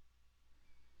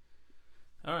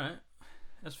 All right,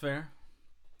 that's fair.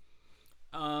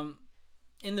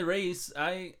 In the race,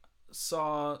 I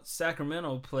saw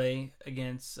Sacramento play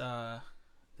against the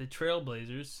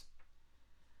Trailblazers.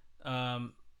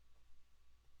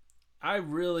 I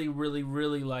really, really,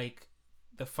 really like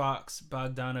the Fox,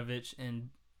 Bogdanovich, and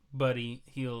Buddy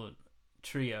Hield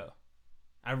trio.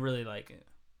 I really like it.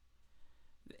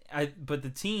 But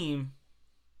the team,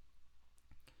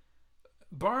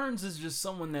 Barnes is just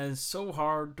someone that is so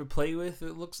hard to play with,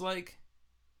 it looks like.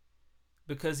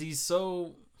 Because his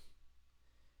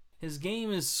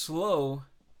game is slow,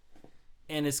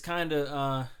 and it's kind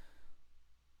of,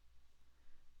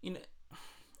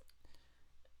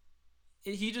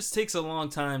 he just takes a long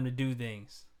time to do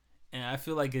things. And I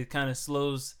feel like it kind of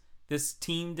slows this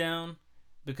team down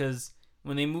because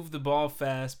when they move the ball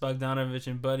fast, Bogdanovich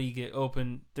and Buddy get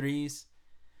open threes.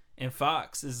 And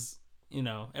Fox is,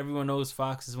 everyone knows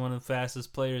Fox is one of the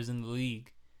fastest players in the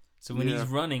league. So when he's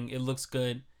running, it looks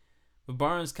good. But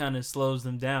Barnes kind of slows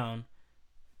them down.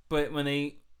 But when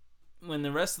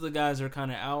the rest of the guys are kind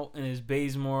of out and it's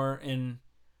Bazemore and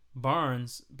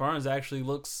Barnes actually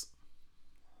looks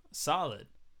solid.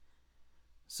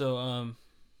 So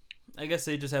I guess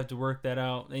they just have to work that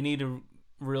out. They need a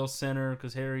real center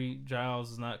because Harry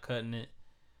Giles is not cutting it.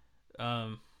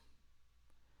 I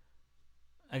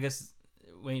guess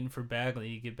waiting for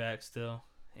Bagley to get back still,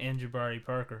 and Jabari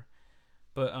Parker.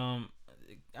 But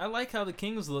I like how the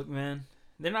Kings look, man.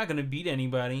 They're not going to beat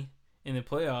anybody in the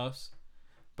playoffs,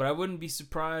 but I wouldn't be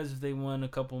surprised if they won a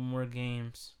couple more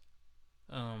games.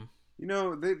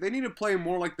 They need to play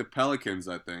more like the Pelicans,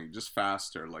 I think. Just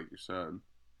faster, like you said.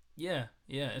 Yeah.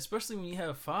 Especially when you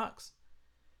have Fox.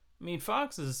 I mean,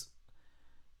 Fox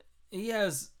he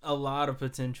has a lot of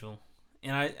potential.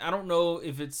 And I don't know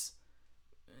if it's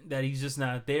that he's just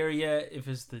not there yet, if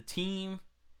it's the team.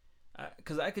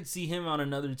 Because I could see him on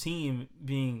another team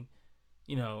being,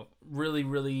 really,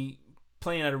 really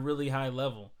playing at a really high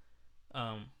level.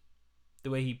 The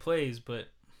way he plays, but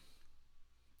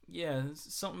yeah,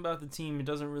 something about the team, it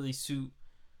doesn't really suit.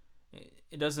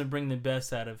 It doesn't bring the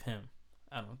best out of him,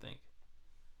 I don't think.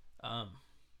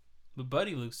 But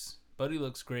Buddy looks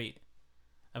great.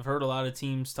 I've heard a lot of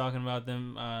teams talking about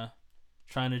them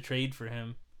trying to trade for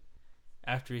him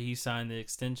after he signed the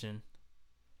extension.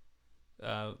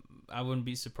 I wouldn't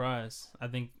be surprised. I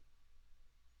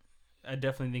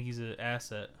definitely think he's an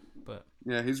asset. But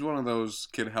yeah, he's one of those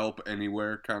can help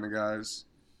anywhere kind of guys.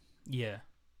 Yeah.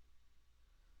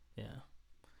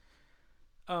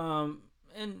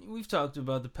 And we've talked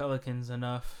about the Pelicans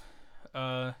enough.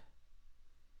 I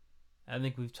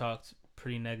think we've talked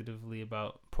pretty negatively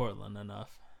about Portland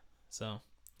enough. So,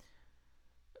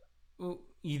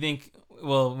 you think,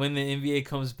 when the NBA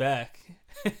comes back,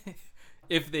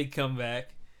 if they come back,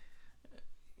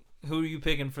 who are you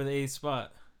picking for the 8th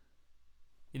spot?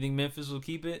 You think Memphis will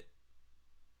keep it?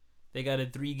 They got they're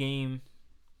 3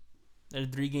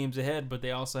 games ahead, but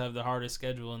they also have the hardest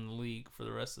schedule in the league for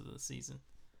the rest of the season.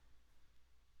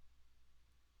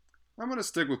 I'm going to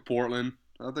stick with Portland.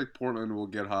 I think Portland will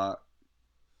get hot.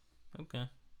 Okay.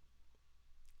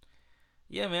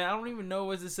 Yeah, man, I don't even know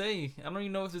what to say. I don't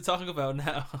even know what to talk about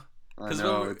now. I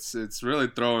know, it's really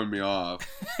throwing me off.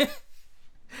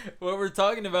 What we're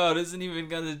talking about isn't even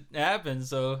going to happen,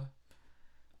 so,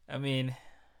 I mean...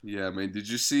 Yeah, man, did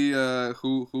you see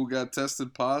who got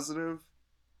tested positive?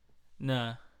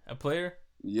 Nah. A player?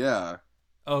 Yeah.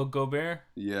 Oh, Gobert?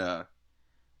 Yeah.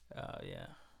 Oh, yeah.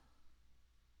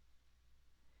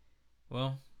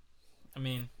 Well, I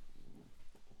mean,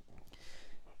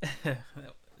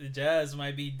 The Jazz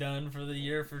might be done for the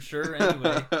year for sure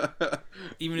anyway.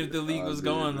 Even if the league was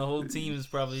going, the whole team is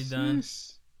probably done.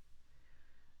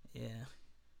 Yeah.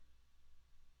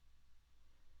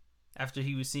 After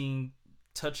he was seen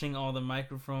touching all the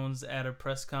microphones at a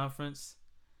press conference.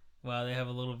 Wow, they have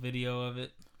a little video of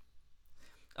it.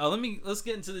 Oh, let's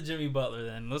get into the Jimmy Butler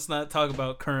then. Let's not talk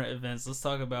about current events. Let's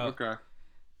talk about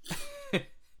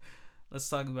let's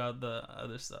talk about the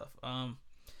other stuff.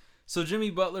 So Jimmy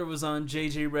Butler was on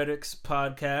JJ Redick's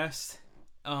podcast,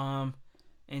 and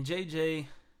JJ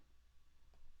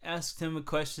asked him a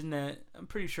question that I'm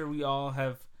pretty sure we all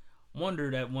have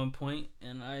wondered at one point,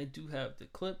 and I do have the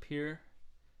clip here.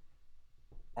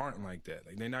 Aren't like that.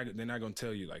 Like they're not gonna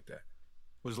tell you like that.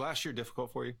 Was last year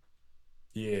difficult for you?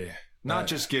 Yeah. Not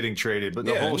just getting traded, but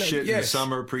the whole shit in the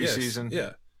summer, preseason.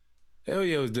 Yeah. Hell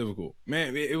yeah, it was difficult.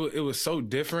 Man, it was so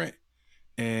different.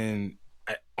 And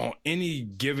on any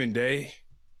given day,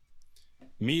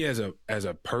 me as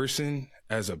a person,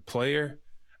 as a player,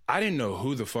 I didn't know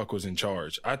who the fuck was in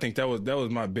charge. I think that was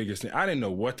my biggest thing. I didn't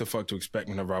know what the fuck to expect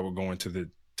whenever I would go into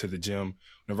the gym,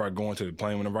 whenever I go into the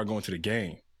plane, whenever I go into the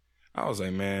game. I was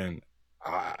like, man,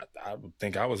 I would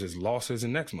think I was as lost as the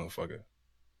next motherfucker.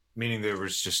 Meaning there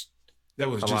was a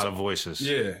lot of voices.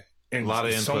 Yeah. And a lot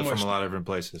of input from a lot of different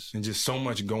places. And just so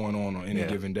much going on any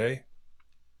given day.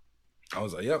 I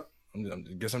was like, yep, I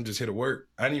guess I'm just here to work.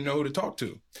 I didn't even know who to talk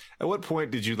to. At what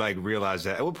point did you realize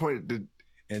that? At what point did...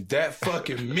 And that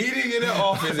fucking meeting in the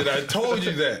office, and I told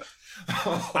you that.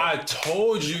 I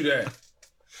told you that.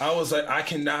 I was like, I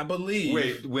cannot believe.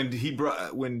 Wait,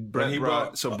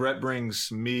 Brett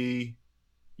brings me,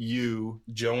 you,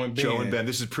 Joe and Ben.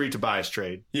 This is pre-Tobias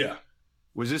trade. Yeah.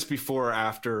 Was this before or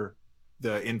after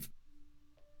the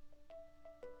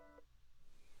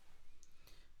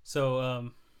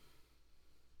So,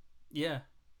 yeah.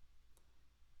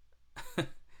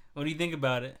 What do you think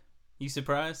about it? You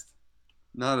surprised?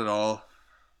 Not at all.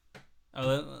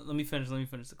 Oh, let me finish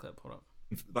the clip. Hold up.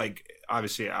 Like,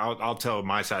 obviously, I'll tell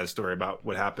my side of the story about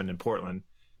what happened in Portland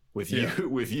with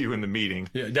you in the meeting.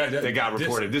 Yeah, that got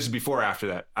reported. This is before or after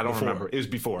that? I don't remember. It was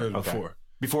before. It was before.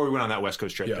 Before we went on that West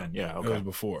Coast trip then. Yeah, okay. It was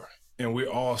before. And we're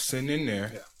all sitting in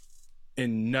there,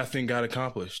 and nothing got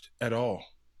accomplished at all.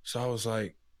 So I was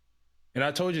like, and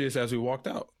I told you this as we walked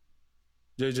out.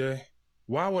 JJ,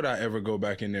 why would I ever go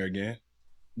back in there again?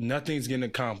 Nothing's getting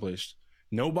accomplished.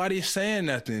 Nobody's saying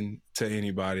nothing to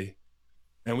anybody.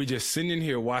 And we just sitting in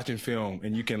here watching film,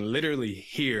 and you can literally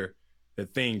hear the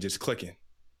thing just clicking.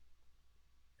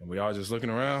 And we all just looking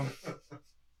around.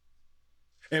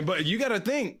 But you got to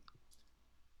think,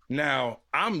 now,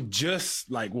 I'm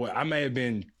just like, I may have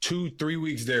been 2-3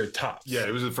 weeks there tops. Yeah,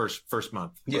 it was the first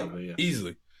month. Probably, yeah,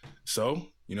 easily. So,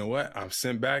 you know what? I'm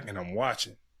sitting back and I'm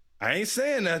watching. I ain't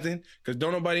saying nothing because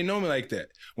don't nobody know me like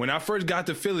that. When I first got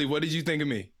to Philly, what did you think of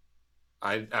me?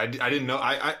 I didn't know.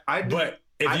 But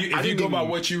if you go by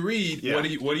what you read, what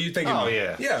do you think of me?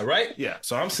 Yeah. Yeah, right? Yeah.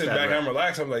 So I'm sitting back, I'm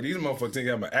relaxed. I'm like, these motherfuckers think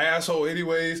I'm an asshole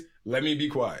anyways. Let me be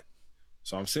quiet.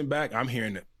 So I'm sitting back, I'm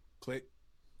hearing it. Click,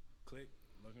 click,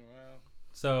 looking around.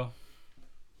 So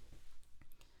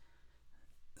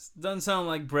it doesn't sound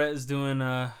like Brett is doing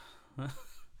all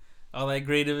that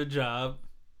great of a job,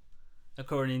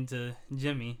 according to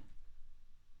Jimmy.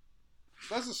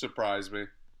 Doesn't surprise me.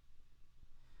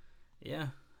 Yeah.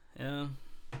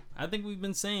 I think we've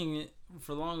been saying it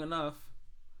for long enough.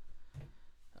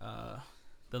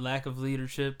 The lack of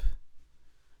leadership,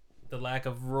 the lack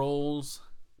of roles,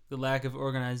 the lack of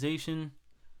organization.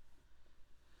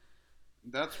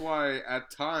 That's why at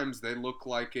times they look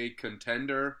like a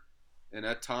contender, and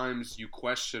at times you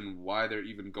question why they're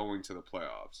even going to the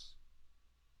playoffs.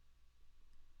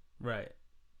 Right.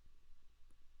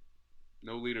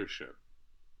 No leadership.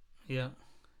 Yeah.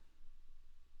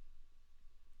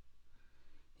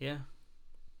 Yeah.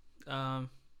 I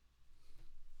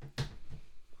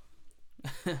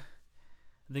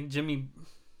think Jimmy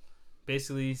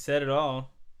basically said it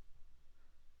all.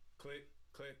 Click,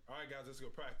 click. All right, guys, let's go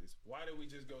practice. Why did we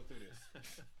just go through this?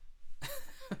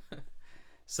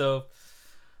 So,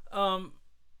 how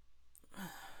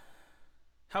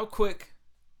quick,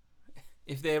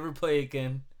 if they ever play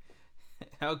again,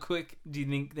 how quick do you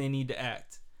think they need to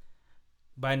act?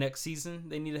 By next season,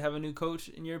 they need to have a new coach,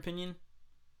 in your opinion?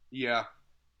 Yeah.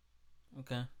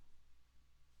 Okay.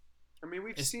 I mean,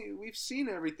 we've seen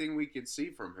everything we could see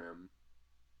from him.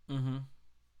 Mm-hmm.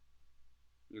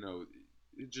 You know,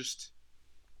 it just,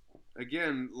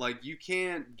 again, like, you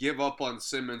can't give up on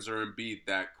Simmons or Embiid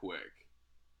that quick.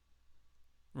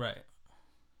 Right.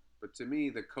 But to me,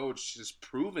 the coach has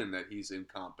proven that he's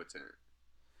incompetent.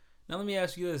 Now let me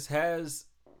ask you this: Has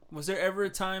Was there ever a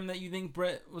time that you think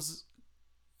Brett was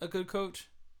a good coach?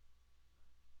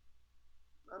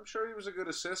 I'm sure he was a good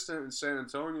assistant in San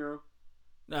Antonio.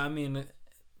 No, I mean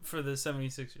for the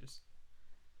 76ers.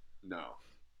 No.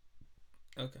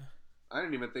 Okay. I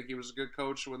didn't even think he was a good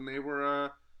coach when they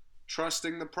were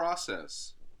trusting the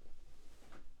process.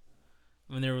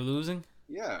 When they were losing?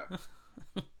 Yeah.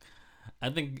 I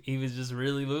think he was just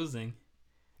really losing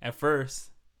at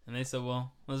first. And they said,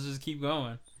 well, let's just keep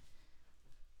going.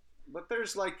 But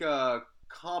there's like a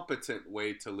competent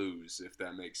way to lose, if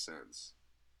that makes sense.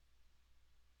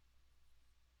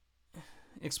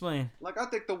 Explain. Like, I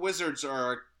think the Wizards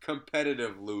are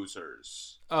competitive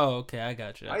losers. Oh, okay. I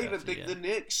got you. I even think the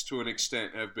Knicks, to an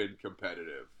extent, have been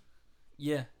competitive.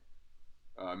 Yeah.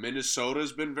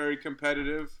 Minnesota's been very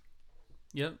competitive.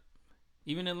 Yep.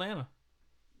 Even Atlanta.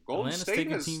 Golden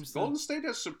State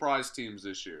has surprised teams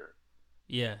this year.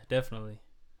 Yeah, definitely.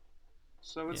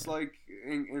 So it's like,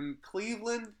 in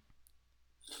Cleveland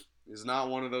is not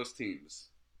one of those teams.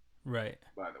 Right.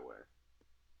 By the way.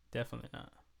 Definitely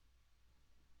not.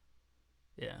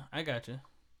 Yeah, I got you.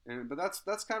 But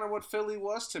that's kind of what Philly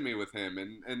was to me with him.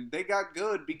 And they got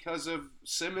good because of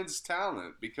Simmons'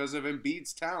 talent, because of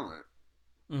Embiid's talent.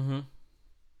 Mm-hmm.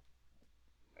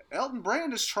 Elton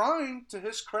Brand is trying, to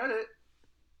his credit.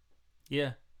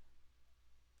 Yeah.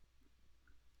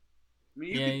 I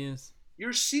mean, he is.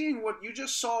 You're seeing you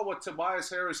just saw what Tobias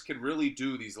Harris can really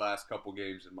do these last couple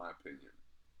games, in my opinion.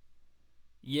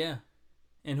 Yeah.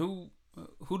 And who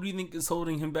do you think is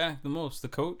holding him back the most? The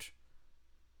coach?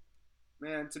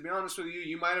 Man, to be honest with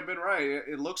you might have been right.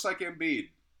 It looks like Embiid.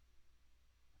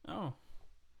 Oh.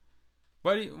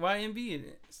 Why Embiid?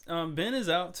 Ben is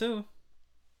out too.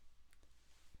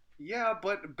 Yeah,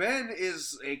 but Ben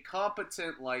is a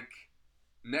competent,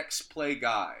 next play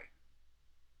guy.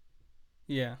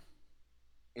 Yeah.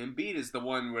 Embiid is the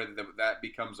one where that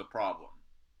becomes a problem.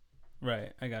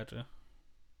 Right, I gotcha.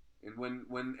 And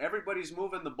when everybody's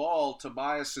moving the ball,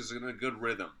 Tobias is in a good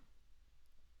rhythm.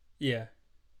 Yeah.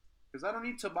 Because I don't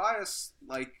need Tobias,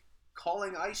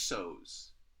 calling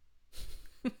ISOs.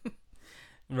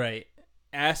 Right.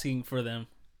 Asking for them.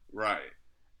 Right.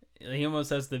 He almost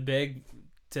has to beg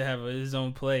to have his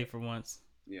own play for once.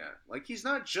 Yeah. He's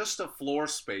not just a floor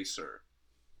spacer.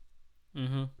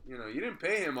 Mm-hmm. You didn't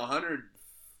pay him $100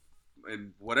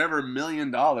 and whatever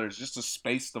million just to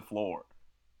space the floor.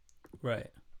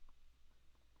 Right.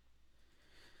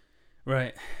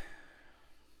 Right.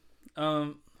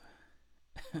 I'm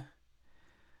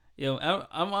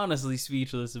honestly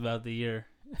speechless about the year.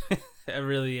 I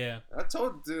really am. I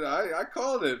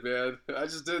called it, man. I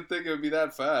just didn't think it would be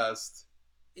that fast.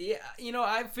 Yeah,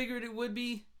 I figured it would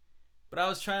be, but I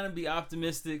was trying to be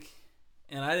optimistic,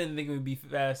 and I didn't think it would be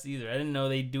fast either. I didn't know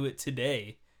they'd do it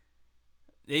today.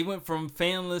 They went from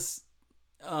fanless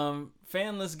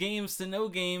games to no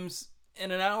games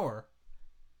in an hour.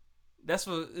 That's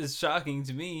what is shocking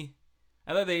to me.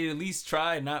 I thought they'd at least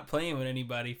try not playing with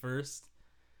anybody first.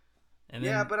 And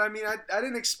then, yeah, but I mean, I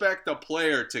didn't expect a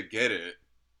player to get it.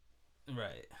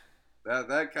 Right.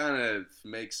 That kind of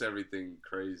makes everything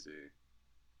crazy.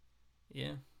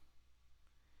 Yeah.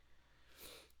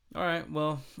 All right.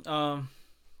 Well, I'm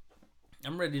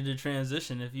ready to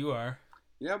transition if you are.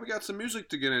 Yeah, we got some music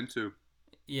to get into.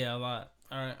 Yeah, a lot.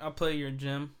 All right, I'll play your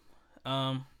gem.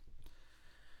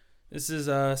 This is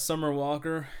Summer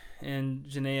Walker and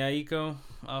Jhene Aiko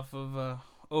off of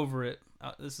Over It.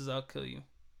 This is I'll Kill You.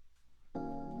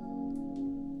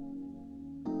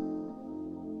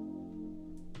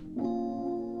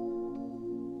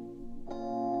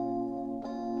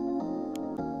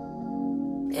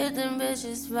 If them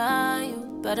bitches find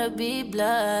you, better be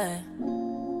blood.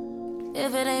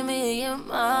 If it ain't me and your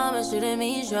mom, it shouldn't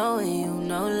mean showing you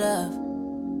no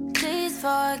love. Please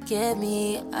forgive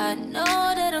me, I know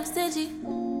that I'm stingy.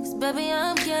 Cause baby,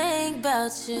 I'm gang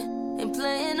about you. Ain't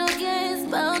playing no games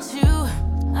about you.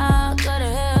 I'll go to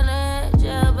hell and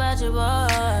jail about your boy. I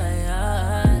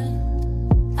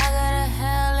got a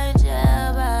hell and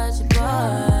jail about your boy.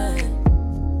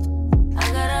 I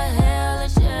got a hell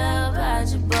and jail about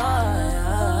your boy.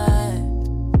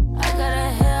 I got a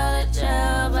hell and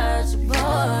jail about your boy.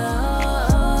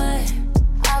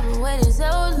 I've been waiting so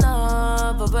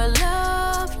long for a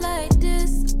love like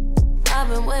this. I've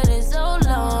been waiting so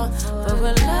long for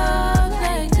a love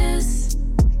like this.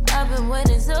 I've been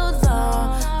waiting so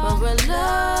long for a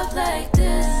love like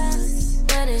this.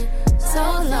 Waiting so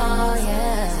long,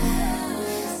 yeah.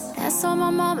 That's on my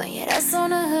mama, yeah, that's on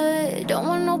the hood. Don't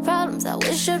want no problems, I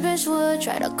wish a bitch would.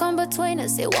 Try to come between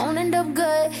us, it won't end up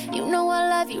good. You know I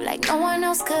love you like no one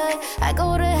else could. I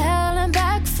go to hell and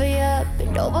back for ya.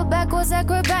 Bend over backwards,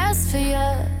 acrobats for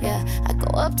ya. Yeah, I go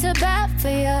up to bat for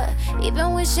ya,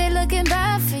 even when shit looking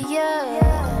bad for ya.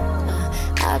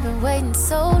 I've been waiting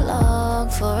so long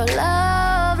for a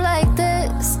love like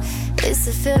this. It's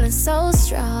a feeling so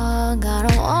strong, I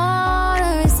don't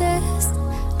wanna resist.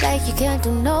 Like you can't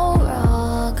do no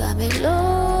wrong. Got me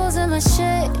losing my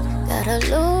shit, gotta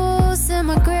loosen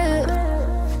my grip.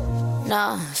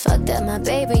 Nah, fuck that, my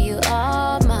baby, you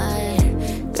are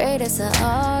mine. Greatest of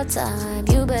all time.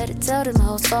 You better tell them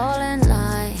hoes fall in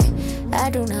line. I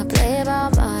do not play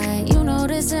about mine. You know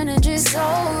this energy's so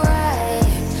right.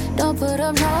 Don't put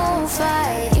up no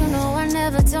fight. You know I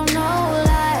never tell no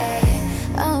lie.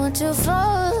 I want you for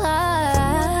life.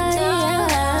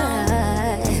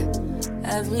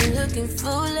 I've been looking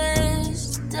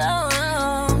foolish, down.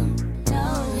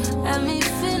 Have me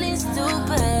feeling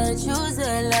stupid. Choose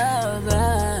a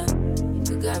lover.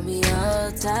 You got me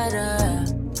all tied up.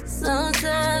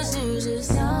 Sometimes you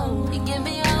just you get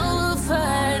me all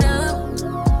fired up.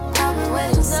 I've been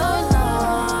waiting so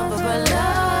long for a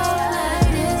love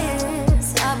like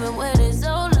this. I've been waiting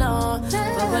so long for a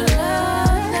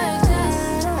love like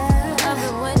this. I've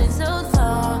been waiting so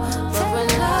long for a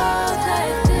love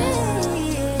like this.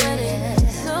 Waiting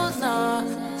so long.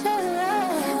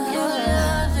 Your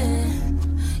loving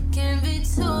can be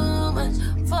too much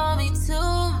for me,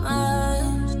 too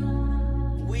much.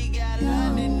 We got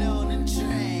London on the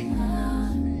train.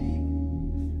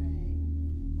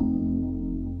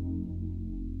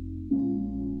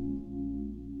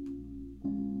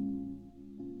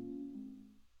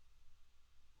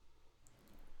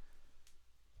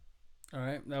 All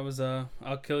right, that was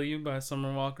 "I'll Kill You" by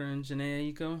Summer Walker and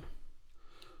Jhene Aiko.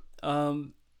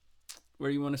 Where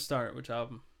do you want to start? Which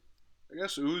album? I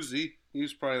guess Uzi.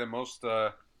 He's probably the most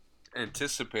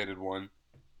anticipated one.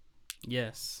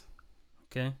 Yes.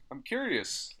 Okay. I'm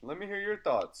curious. Let me hear your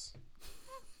thoughts.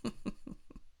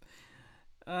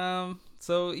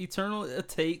 So Eternal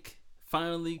Atake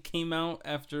finally came out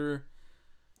after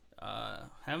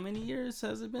how many years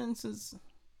has it been since?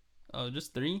 Oh,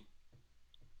 just 3?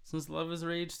 Since Love Is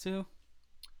Rage 2?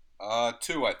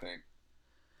 2, I think.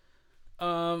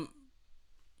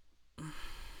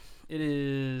 It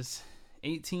is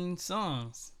 18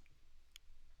 songs.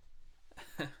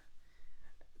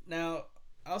 Now,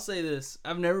 I'll say this.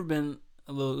 I've never been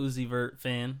a Lil Uzi Vert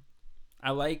fan.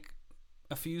 I like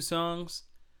a few songs,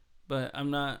 but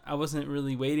I wasn't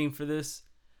really waiting for this,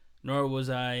 nor was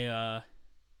I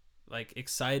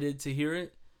excited to hear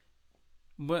it.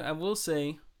 But I will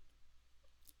say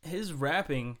his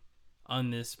rapping on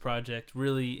this project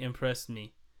really impressed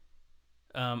me.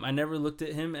 I never looked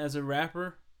at him as a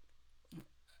rapper.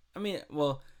 I mean,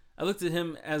 well, I looked at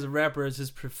him as a rapper as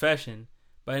his profession,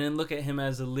 but I didn't look at him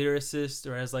as a lyricist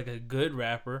or as like a good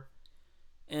rapper.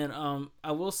 And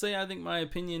I will say I think my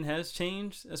opinion has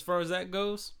changed as far as that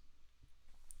goes.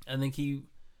 I think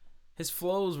his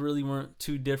flows really weren't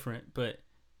too different, but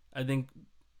I think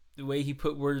the way he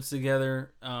put words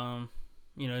together,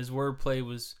 his wordplay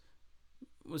was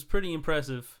pretty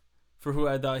impressive for who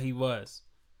I thought he was.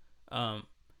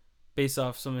 Based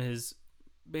off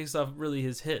really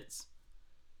his hits.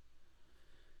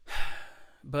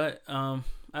 But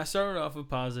I started off with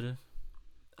positive.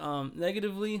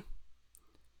 Negatively,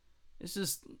 it's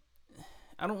just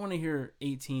I don't want to hear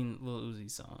 18 Lil Uzi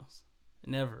songs.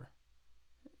 Never.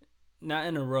 Not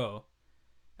in a row.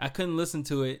 I couldn't listen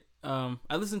to it. I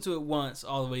listened to it once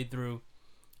all the way through,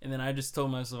 and then I just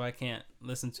told myself I can't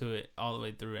listen to it all the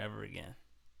way through ever again.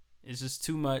 It's just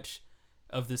too much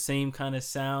of the same kind of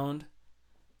sound.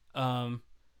 And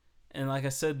like I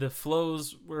said, the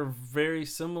flows were very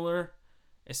similar,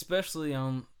 especially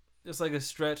on it's like a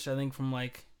stretch, I think, from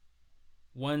like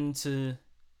 1 to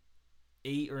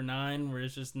 8 or 9, where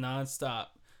it's just nonstop,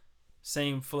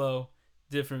 same flow,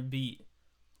 different beat.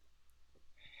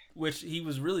 Which he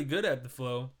was really good at the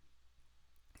flow,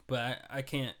 but I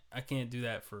can't do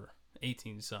that for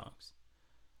 18 songs.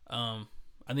 I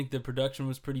think the production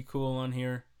was pretty cool on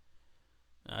here.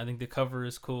 I think the cover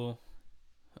is cool.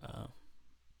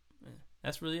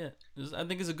 That's really it. I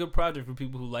think it's a good project for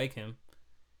people who like him,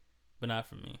 but not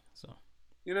for me. So,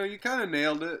 you kind of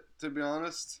nailed it, to be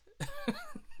honest.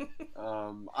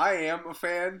 I am a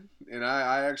fan, and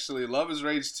I actually Love Is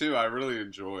Rage 2. I really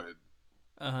enjoyed.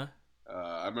 I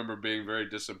remember being very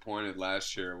disappointed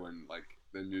last year when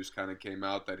the news kind of came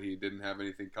out that he didn't have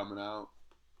anything coming out.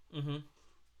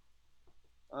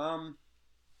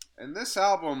 And this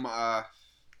album, I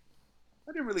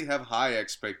didn't really have high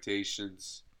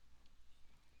expectations.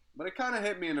 But it kind of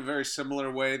hit me in a very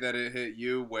similar way that it hit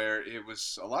you, where it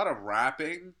was a lot of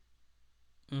rapping,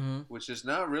 which is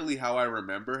not really how I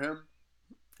remember him.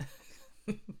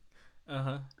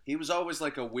 He was always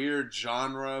like a weird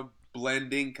genre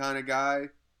blending kind of guy.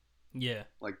 Yeah.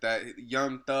 Like that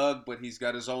young thug, but he's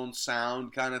got his own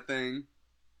sound kind of thing.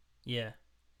 Yeah.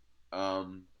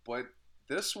 But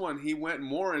this one, he went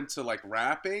more into like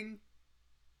rapping.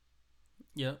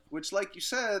 Yep. Which, like you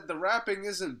said, the rapping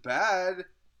isn't bad,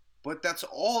 but that's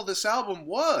all this album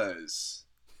was.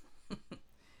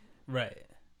 Right.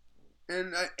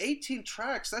 And 18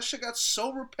 tracks, that shit got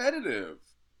so repetitive.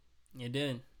 It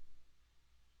did.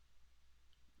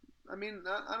 I mean,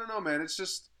 I don't know, man. It's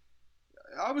just,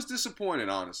 I was disappointed,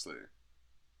 honestly.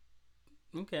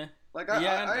 Okay. Like,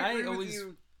 I agree with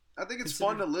you. I think it's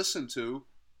fun to listen to.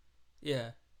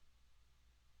 Yeah.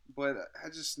 But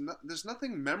there's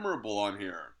nothing memorable on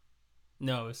here.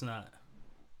 No, it's not.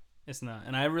 It's not.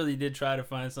 And I really did try to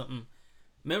find something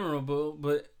memorable,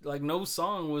 but like no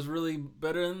song was really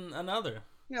better than another.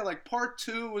 Yeah, like part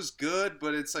 2 was good,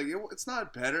 but it's like, it's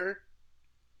not better.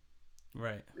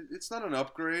 Right. It's not an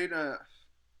upgrade. I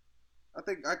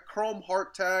think Chrome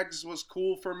Heart Tags was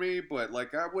cool for me, but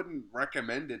like I wouldn't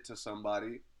recommend it to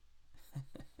somebody.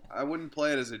 I wouldn't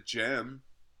play it as a gem.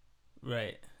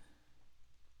 Right.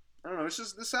 I don't know. It's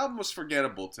just, this album was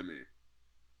forgettable to me.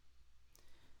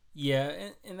 Yeah,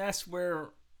 and that's where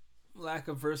lack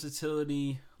of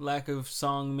versatility, lack of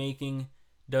song making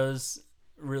does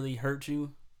really hurt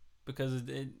you, because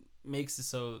it makes it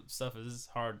so stuff is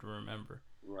hard to remember.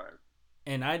 Right.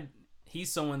 And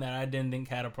he's someone that I didn't think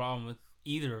had a problem with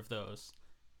either of those.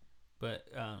 But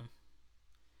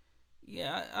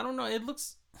yeah, I don't know.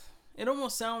 It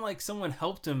almost sounds like someone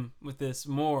helped him with this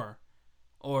more,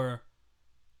 or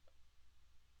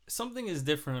something is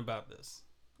different about this.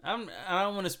 I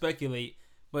don't want to speculate,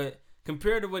 but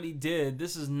compared to what he did,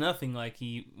 this is nothing like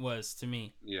he was to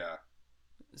me. Yeah.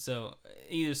 So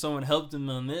either someone helped him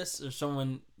on this, or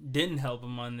someone didn't help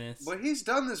him on this. But he's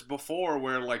done this before,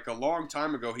 where like a long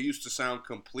time ago he used to sound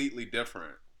completely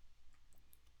different.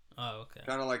 Oh, okay.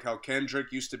 Kind of like how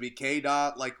Kendrick used to be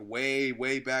K-Dot, like way,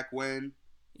 way back when.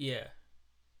 Yeah.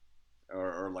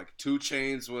 Or like 2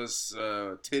 Chainz was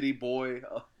Titty Boy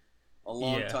a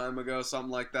long time ago,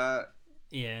 something like that.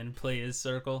 Yeah, and Play His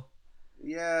Circle.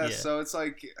 Yeah, so it's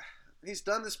like, he's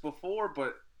done this before,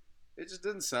 but it just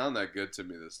didn't sound that good to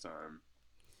me this time.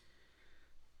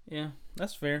 Yeah,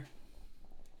 that's fair.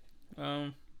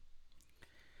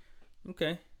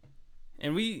 Okay.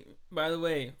 And we, by the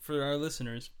way, for our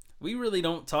listeners, we really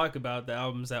don't talk about the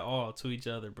albums at all to each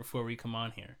other before we come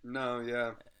on here. No,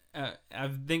 yeah. I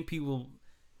think people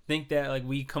think that like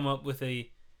we come up with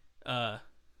a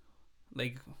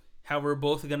like how we're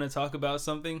both gonna talk about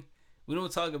something. We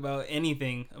don't talk about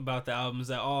anything about the albums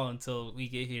at all until we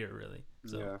get here, really.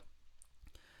 So,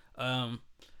 yeah.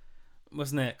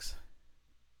 What's next?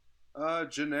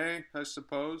 Jhene, I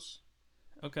suppose.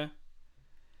 Okay.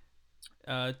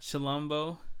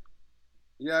 Chilombo.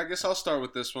 Yeah, I guess I'll start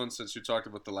with this one since you talked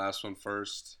about the last one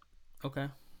first. Okay.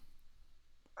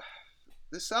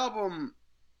 This album,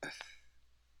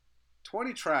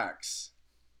 20 tracks.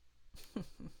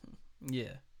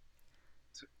 Yeah.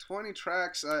 20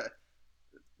 tracks.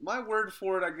 My word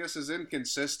for it, I guess, is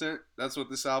inconsistent. That's what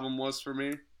this album was for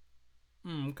me.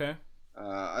 Okay.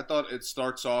 I thought it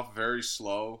starts off very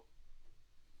slow.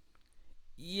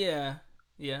 Yeah.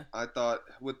 Yeah. I thought,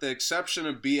 with the exception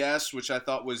of BS, which I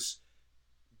thought was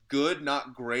good,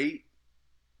 not great.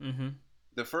 Mm-hmm.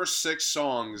 The first 6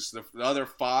 songs, the other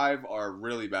 5 are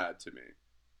really bad to me.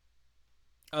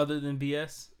 Other than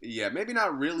BS? Yeah, maybe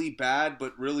not really bad,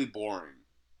 but really boring.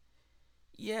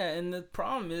 Yeah, and the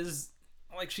problem is,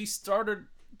 like, she started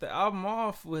the album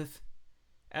off with,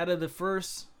 out of the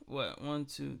first, 1,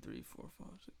 2, 3, 4, 5,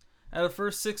 6. Out of the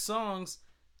first 6 songs,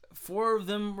 4 of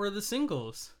them were the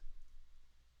singles.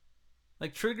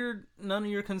 Like, Triggered, None of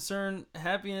Your Concern,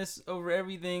 Happiness Over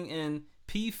Everything, and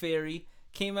P Fairy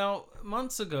came out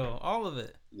months ago. All of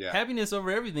it. Yeah. Happiness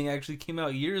Over Everything actually came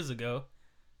out years ago.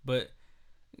 But,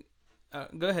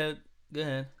 go ahead.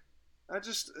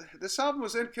 This album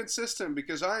was inconsistent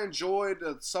because I enjoyed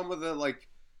some of the, like,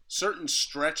 certain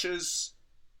stretches.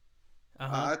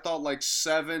 I thought, like,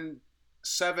 7,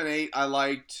 8 I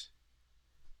liked.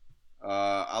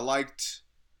 I liked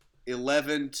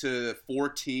 11 to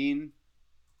 14.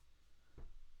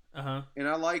 And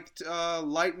I liked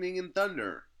Lightning and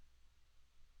Thunder.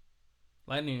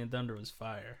 Lightning and Thunder was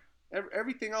fire.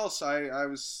 Everything else I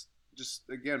was just,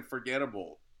 again,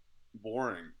 forgettable.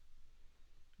 Boring.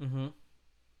 Mm-hmm.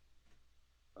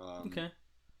 Okay.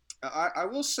 I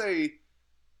will say,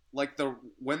 like,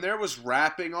 when there was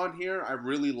rapping on here, I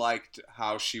really liked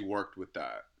how she worked with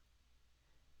that.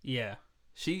 Yeah.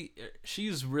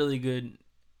 She's really good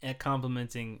at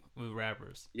complimenting with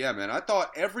rappers. Yeah, man. I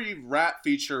thought every rap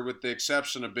feature, with the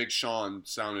exception of Big Sean,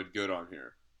 sounded good on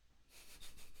here.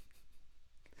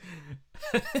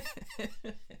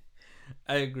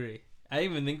 I agree. I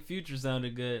even think Future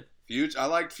sounded good. I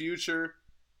liked Future.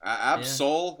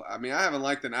 Ab-Soul. I mean, I haven't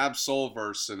liked an Ab-Soul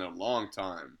verse in a long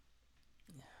time.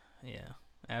 Yeah,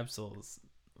 Ab-Soul's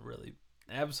really...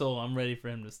 Ab-Soul, I'm ready for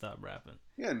him to stop rapping.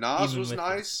 Yeah, Nas was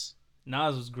nice.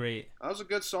 Nas was great. That was a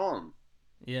good song.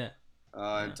 Yeah.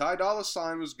 And Ty Dolla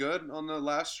 $ign was good on the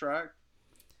last track.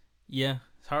 Yeah,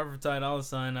 it's hard for Ty Dolla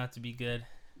 $ign not to be good.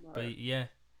 Right. But yeah.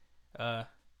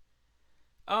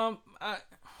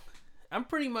 I'm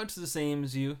pretty much the same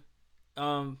as you.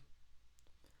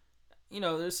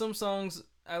 There's some songs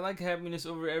I like. Happiness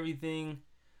Over Everything,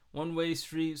 One Way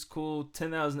Street's cool,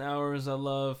 10,000 Hours I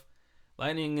love,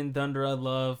 Lightning and Thunder I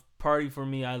love, Party for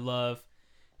Me I love.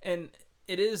 And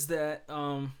it is that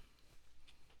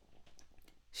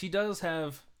she does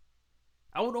have,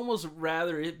 I would almost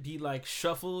rather it be like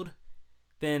shuffled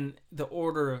than the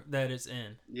order that it's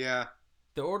in. Yeah.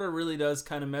 The order really does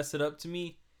kind of mess it up to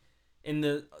me. In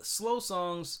the slow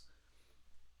songs,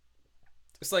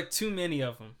 it's like too many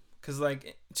of them. Because,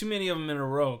 like, too many of them in a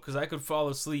row. Because I could fall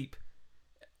asleep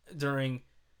during,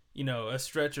 a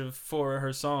stretch of 4 of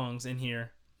her songs in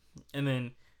here. And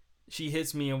then she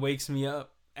hits me and wakes me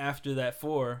up after that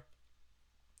 4.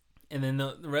 And then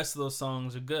the rest of those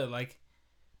songs are good. Like,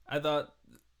 I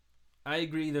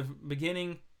agree, the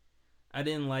beginning, I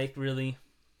didn't like, really.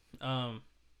 And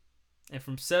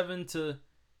from 7 to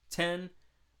 10...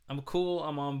 I'm cool.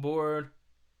 I'm on board.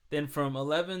 Then from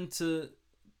 11 to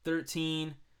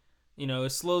 13,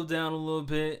 it slowed down a little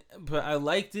bit, but I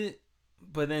liked it.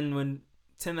 But then when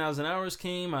 10,000 Hours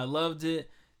came, I loved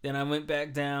it. Then I went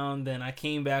back down. Then I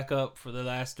came back up for the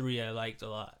last 3 I liked a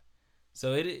lot.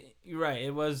 So you're right.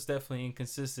 It was definitely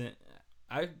inconsistent.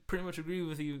 I pretty much agree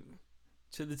with you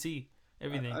to the T.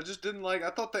 Everything. I just didn't like. I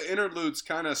thought the interludes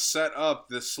kind of set up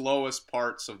the slowest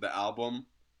parts of the album.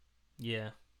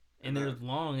 Yeah. And they're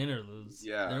long interludes.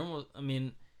 Yeah. They're almost,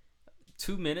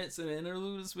 2 minutes in an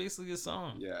interlude is basically a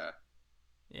song. Yeah.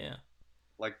 Yeah.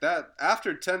 Like that,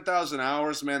 after 10,000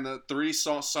 Hours, man, the 3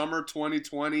 songs, Summer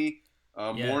 2020,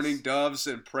 yes. Morning Doves,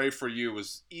 and Pray For You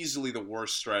was easily the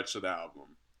worst stretch of the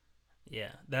album.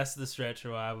 Yeah, that's the stretch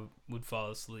where I would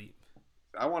fall asleep.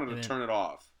 I wanted to turn it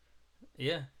off.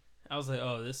 Yeah. I was like,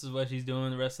 oh, this is what she's doing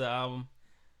the rest of the album.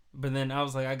 But then I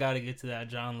was like, I got to get to that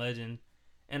John Legend.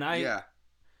 And I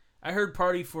heard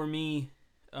Party For Me.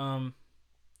 I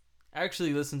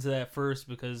actually listened to that first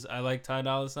because I like Ty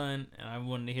Dolla $ign and I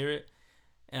wanted to hear it.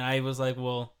 And I was like,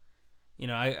 well,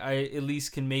 I at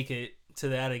least can make it to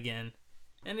that again.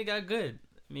 And it got good.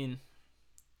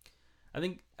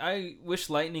 I wish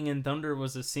Lightning and Thunder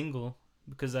was a single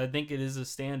because I think it is a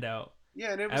standout.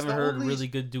 Yeah, and I haven't heard a really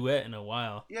good duet in a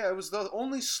while. Yeah, it was the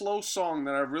only slow song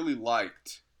that I really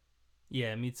liked.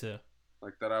 Yeah, me too.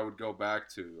 Like that I would go back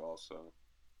to also.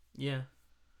 Yeah.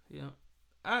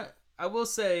 I will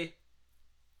say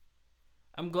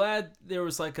I'm glad there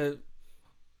was like a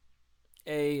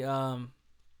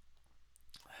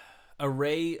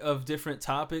array of different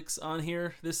topics on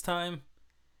here this time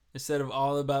instead of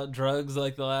all about drugs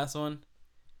like the last one.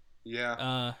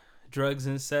 Yeah. Drugs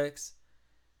and sex.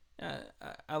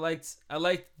 I liked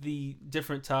the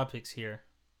different topics here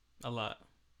a lot.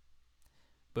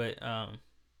 But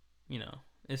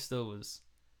it still was,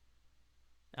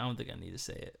 I don't think I need to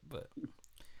say it, but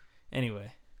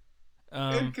anyway.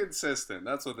 Inconsistent.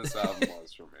 That's what this album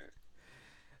was for me.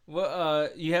 Well,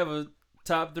 you have a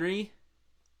top 3?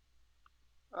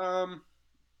 No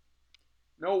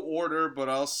order, but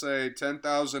I'll say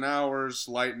 10,000 Hours,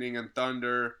 Lightning and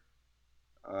Thunder,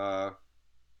 and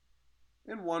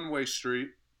One Way Street.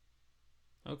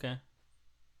 Okay.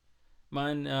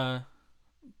 Mine,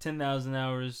 10,000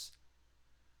 Hours,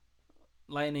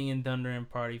 Lightning and Thunder, and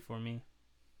Party For Me.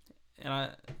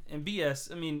 And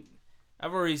BS,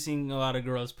 I've already seen a lot of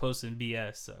girls posting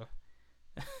BS, so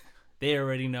they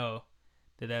already know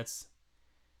that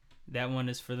one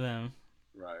is for them.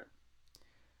 Right.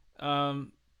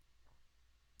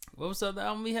 What was the other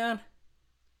album we had?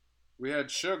 We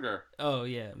had Sugar. Oh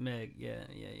yeah, Meg. Yeah.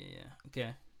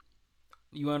 Okay.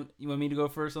 You want me to go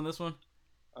first on this one?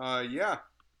 Yeah.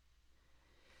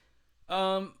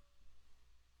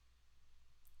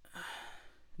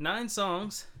 9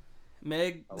 songs.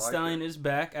 Meg Thee Stallion is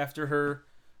back after her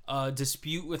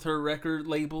dispute with her record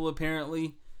label,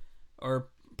 apparently, or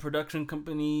production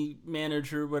company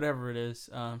manager, whatever it is.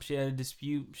 She had a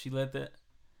dispute. She let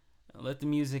the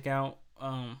music out.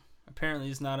 Apparently,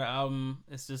 it's not an album.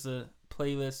 It's just a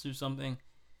playlist or something.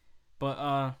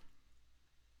 But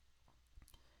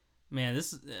Man,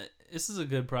 this is a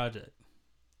good project.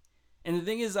 And the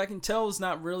thing is, I can tell it's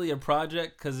not really a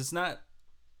project because it's not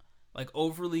like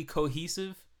overly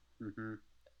cohesive. Mm-hmm.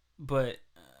 But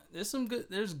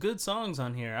there's good songs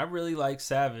on here. I really like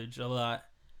Savage a lot.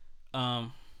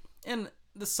 And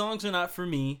the songs are not for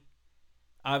me,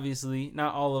 obviously,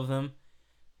 not all of them.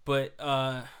 But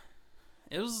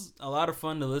it was a lot of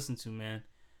fun to listen to, man.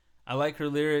 I like her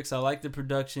lyrics. I like the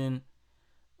production.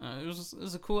 It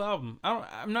was a cool album.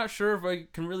 I'm not sure if I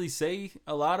can really say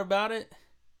a lot about it.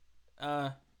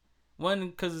 One,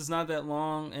 because it's not that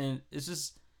long, and it's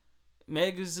just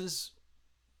Meg is just,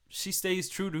 she stays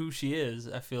true to who she is.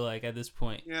 I feel like at this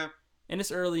point. Yeah. And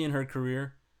it's early in her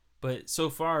career, but so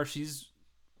far she's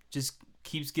just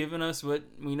keeps giving us what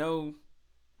we know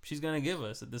she's gonna give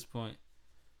us at this point.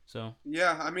 So.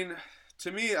 Yeah, I mean,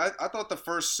 to me, I thought the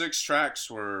first 6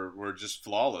 tracks were just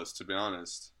flawless. To be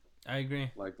honest. I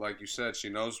agree. Like you said, she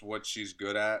knows what she's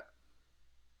good at.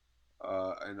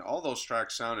 And all those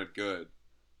tracks sounded good.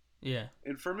 Yeah.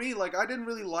 And for me, like, I didn't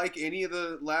really like any of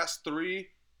the last 3,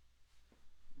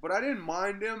 but I didn't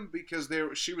mind them because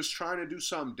she was trying to do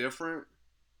something different.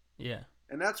 Yeah.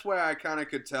 And that's why I kind of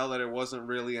could tell that it wasn't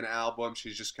really an album.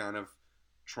 She's just kind of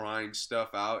trying stuff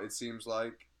out, it seems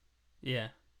like. Yeah.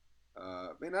 I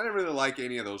mean, I didn't really like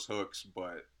any of those hooks,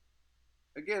 but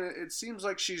again, it seems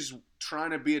like she's trying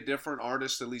to be a different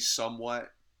artist, at least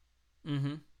somewhat.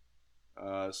 Mm-hmm.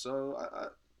 So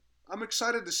I'm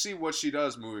excited to see what she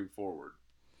does moving forward.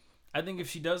 I think if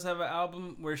she does have an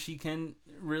album where she can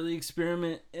really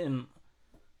experiment in,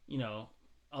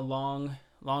 a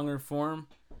longer form,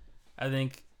 I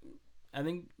think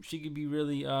she could be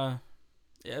really. I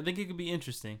think it could be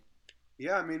interesting.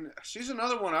 Yeah, I mean, she's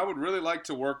another one I would really like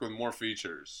to work with more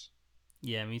features.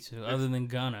 Yeah, me too. Other than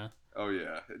Gunna. Oh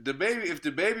yeah, if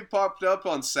the baby popped up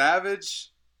on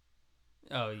Savage.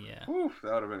 Oh yeah. Whew,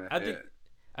 that would have been a hit.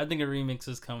 I think a remix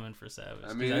is coming for Savage.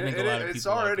 I mean, I think a lot of it's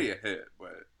people already like a hit,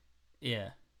 but yeah,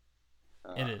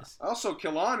 it is. Also,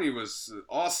 Kehlani was an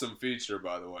awesome feature,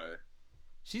 by the way.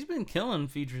 She's been killing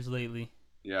features lately.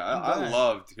 Yeah, I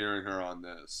loved hearing her on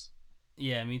this.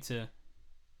 Yeah, me too.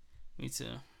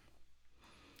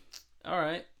 All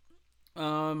right.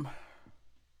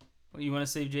 You want to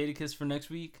save Jadakiss for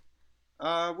next week?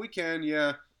 We can,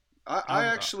 yeah. I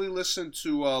actually listened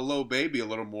to Lil Baby a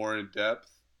little more in depth.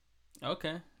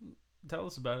 Okay. Tell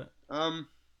us about it.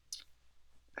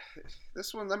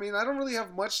 This one, I mean, I don't really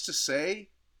have much to say.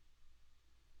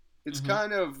 It's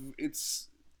kind of,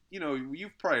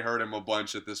 you've probably heard him a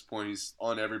bunch at this point. He's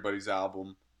on everybody's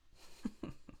album.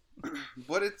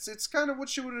 But it's kind of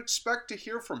what you would expect to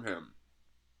hear from him.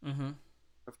 Mm-hmm.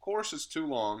 Of course, it's too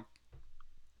long.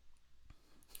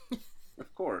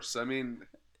 Of course. I mean,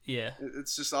 yeah,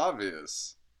 it's just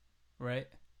obvious. Right.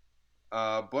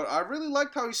 But I really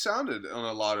liked how he sounded on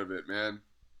a lot of it, man.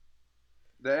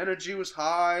 The energy was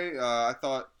high. I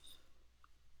thought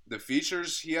the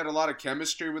features, he had a lot of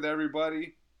chemistry with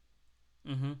everybody.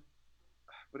 Mm-hmm.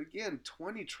 But again,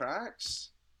 20 tracks?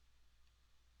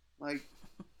 Like,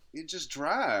 it just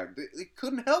dragged. It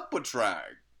couldn't help but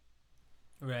drag.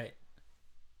 Right.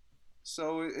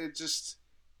 So it just...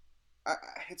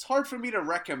 it's hard for me to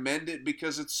recommend it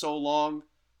because it's so long.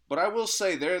 But I will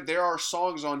say there are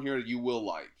songs on here you will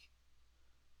like.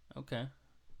 Okay.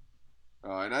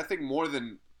 And I think more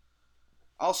than...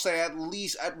 I'll say at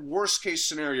least, at worst case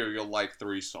scenario, you'll like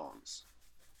 3 songs.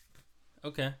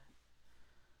 Okay.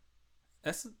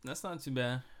 That's not too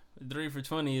bad. 3 for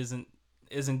 20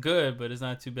 isn't good, but it's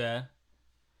not too bad.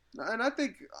 And I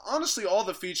think, honestly, all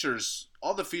the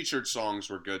featured songs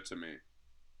were good to me.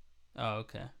 Oh,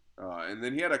 okay. And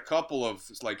then he had a couple of,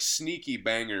 like, sneaky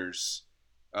bangers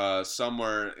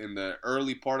somewhere in the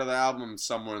early part of the album and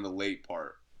somewhere in the late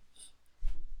part.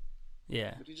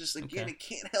 Yeah. But he just, again, It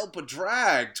can't help but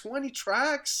drag. 20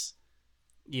 tracks?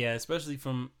 Yeah, especially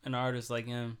from an artist like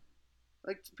him.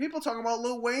 Like, people talking about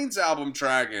Lil Wayne's album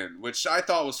dragging, which I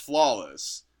thought was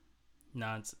flawless.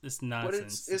 It's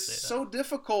nonsense. But it's so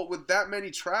difficult with that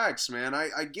many tracks, man.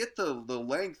 I get the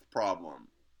length problem.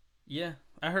 Yeah,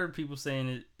 I heard people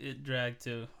saying it dragged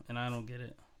too, and I don't get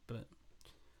it. But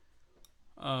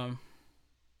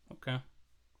okay.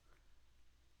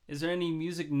 Is there any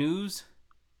music news?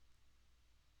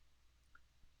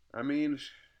 I mean,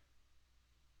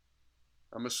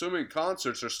 I'm assuming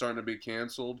concerts are starting to be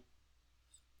canceled.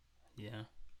 Yeah.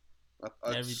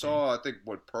 I saw,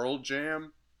 Pearl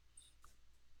Jam?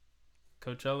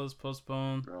 Coachella's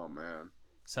postponed. Oh, man.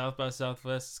 South by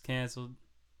Southwest is canceled.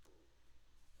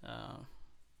 I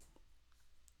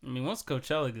mean, once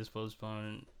Coachella gets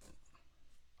postponed,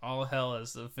 all hell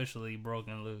has officially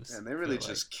broken loose. And they really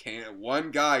just can't.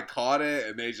 One guy caught it,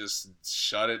 and they just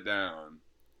shut it down.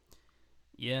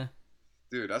 Yeah.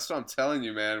 Dude, that's what I'm telling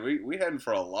you, man. We heading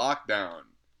for a lockdown.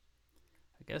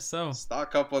 I guess so.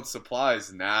 Stock up on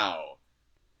supplies now.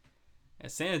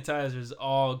 And sanitizer's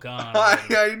all gone.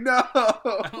 I know.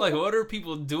 I'm like, what are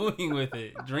people doing with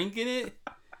it? Drinking it?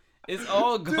 It's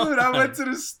all gone. Dude, I went to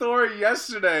the store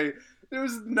yesterday. There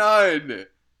was none.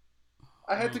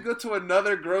 I had to go to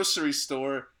another grocery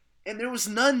store, and there was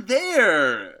none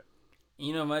there.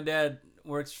 You know, my dad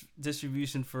works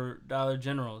distribution for Dollar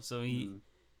General, so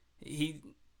they've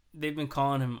been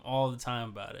calling him all the time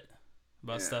about it,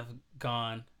 stuff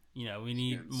gone. You know, we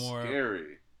need more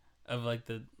of like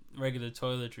the regular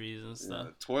toiletries and stuff.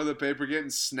 Yeah, toilet paper getting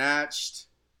snatched.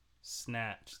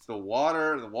 The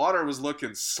water was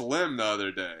looking slim the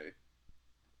other day.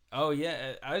 Oh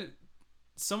yeah,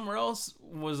 somewhere else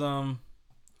was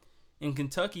in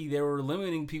Kentucky they were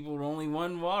limiting people to only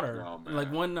one water,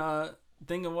 like one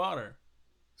thing of water.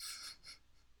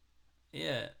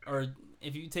 Yeah, or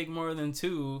if you take more than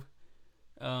two,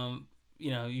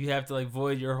 you know, you have to like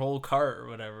void your whole cart or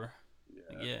whatever.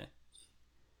 Yeah.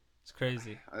 It's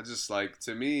crazy. I just like,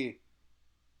 to me,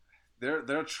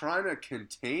 they're trying to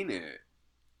contain it.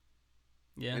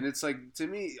 Yeah. And it's like, to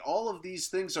me, all of these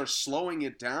things are slowing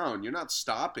it down. You're not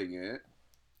stopping it.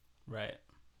 Right.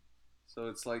 So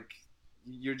it's like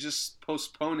you're just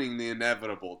postponing the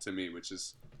inevitable to me, which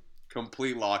is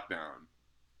complete lockdown.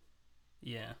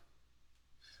 Yeah.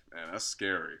 Man, that's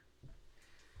scary.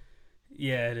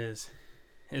 Yeah, it is.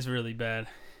 It's really bad.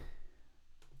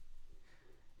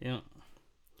 Yeah.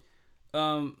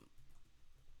 I'm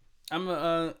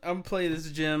play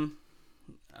this gym.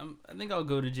 I think I'll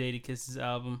go to Jadakiss'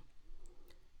 album.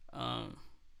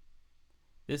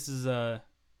 This is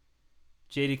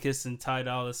Jadakiss and Ty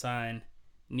Dolla $ign,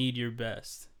 Need Your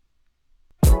Best.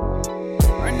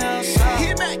 Right now,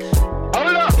 hit back.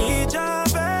 Hold up. Need your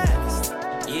best.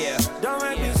 Yeah. Don't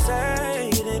make me say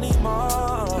it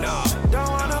anymore. No. Don't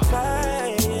wanna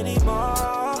play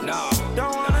anymore. No.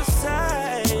 Don't wanna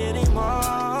say anymore.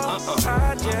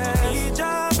 I just need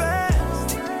your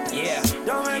best. Yeah.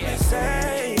 Don't make me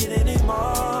say it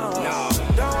anymore. No.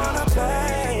 Don't wanna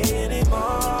play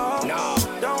anymore. No.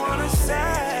 Don't wanna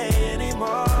say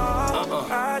anymore.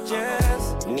 I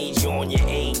just need you on your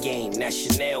A game. That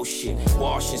Chanel shit.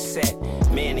 Wash and set.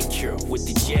 Manicure with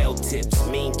the gel tips.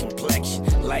 Mean complexion.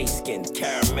 Light skin.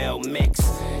 Caramel mix.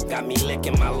 Got me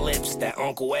licking my lips. That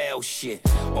Uncle L shit.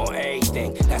 On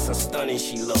everything. That's how stunning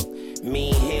she look.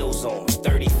 Mean heels on.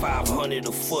 3,500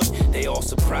 a foot. They all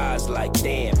surprised like,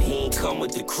 damn, he ain't come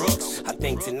with the crooks. I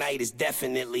think tonight is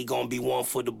definitely gonna be one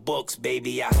for the books,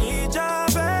 baby. I need your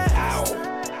best. Ow.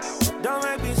 Don't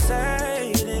make me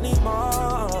say it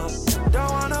anymore.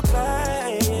 Don't wanna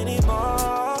play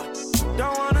anymore.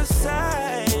 Don't wanna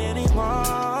say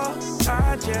anymore.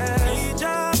 I just need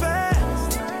your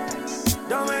best.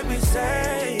 Don't make me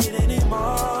say it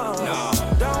anymore. No.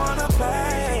 Don't wanna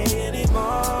play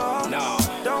anymore. No.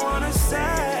 Don't wanna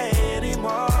say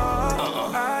anymore.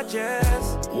 I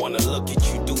just wanna look at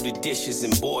you do the dishes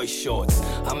in boy shorts.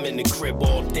 I'm in the crib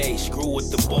all day, screw what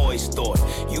the boys thought.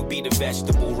 You be the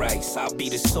vegetable rice, I'll be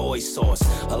the soy sauce.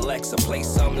 Alexa, play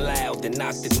something loud, then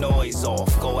knock the noise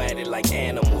off. Go at it like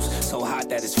animals, so hot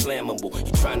that it's flammable.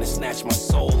 You trying to snatch my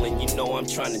soul, and you know I'm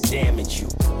trying to damage you.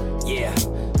 Yeah,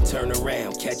 turn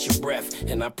around, catch your breath,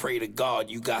 and I pray to God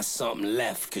you got something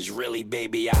left. Cause really,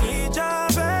 baby, I need your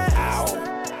best. Ow.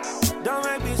 Don't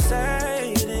make me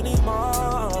say it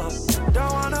anymore.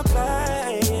 Don't wanna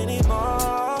play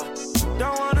anymore.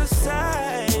 Don't wanna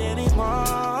say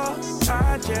anymore.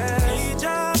 I just need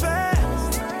your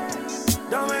best.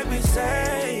 Don't make me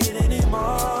say it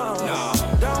anymore. No.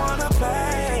 Don't wanna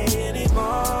play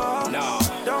anymore. No.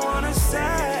 Don't wanna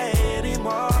say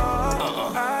anymore.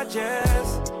 I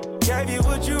just gave you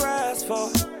what you asked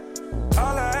for.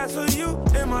 All I asked for you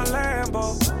in my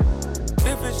Lambo.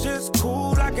 If it's just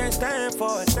cool, I can't stand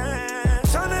for it.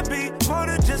 Tryna be more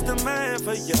than just a man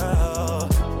for you.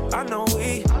 I know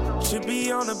we should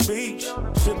be on the beach,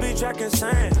 should be tracking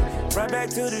sand, right back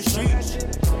to the streets.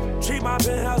 Treat my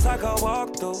penthouse like a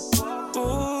walkthrough.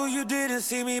 Ooh, you didn't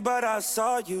see me, but I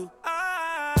saw you.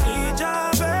 I need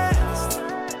your best.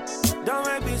 Don't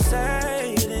make me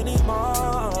say it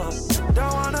anymore.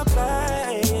 Don't wanna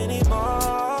play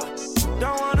anymore.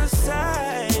 Don't wanna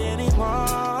say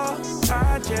anymore.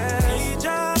 I just need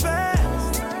your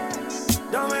best.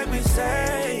 Don't make me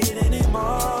say it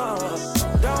anymore.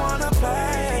 Don't wanna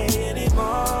play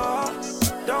anymore.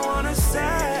 Don't wanna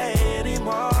say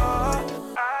anymore.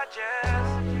 I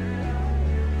just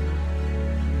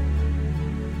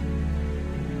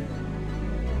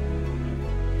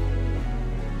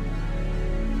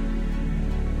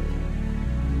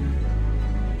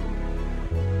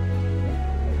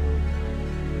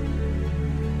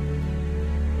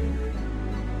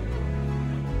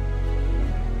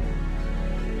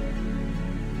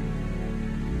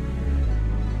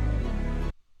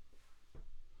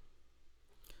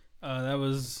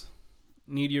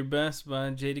Need Your Best by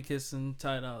Jadakiss and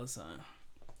Ty Dolla $ign.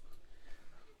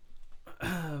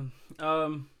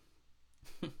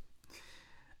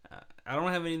 I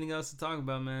don't have anything else to talk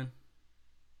about, man.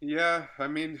 Yeah, I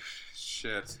mean,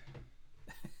 shit.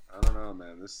 I don't know,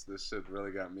 man. This shit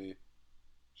really got me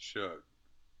shook.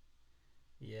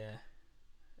 Yeah.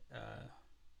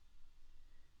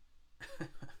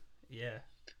 Yeah.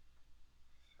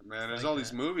 Man, there's all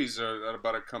these movies that are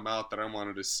about to come out that I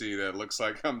wanted to see that looks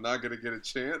like I'm not going to get a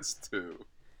chance to.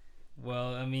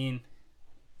 Well, I mean,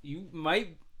 you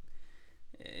might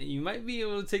be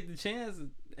able to take the chance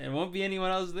and won't be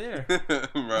anyone else there.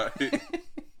 Right.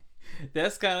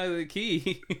 That's kind of the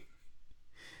key.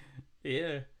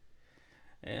 Yeah.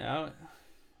 Yeah,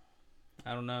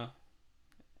 I don't know.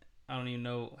 I don't even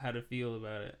know how to feel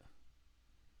about it.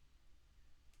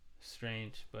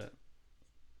 Strange, but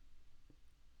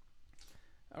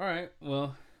all right.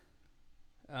 Well,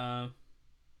 I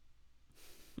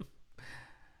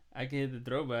can hit the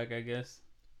throwback, I guess.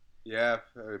 Yeah.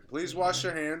 Please wash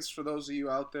your hands for those of you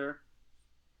out there.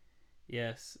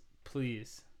 Yes,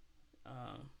 please.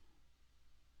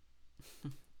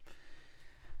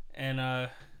 And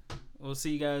we'll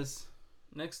see you guys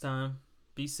next time.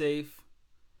 Be safe.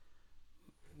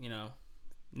 You know,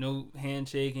 no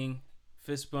handshaking,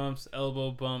 fist bumps,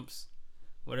 elbow bumps,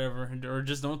 whatever. Or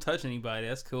just don't touch anybody.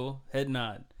 That's cool. Head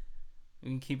nod. We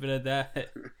can keep it at that.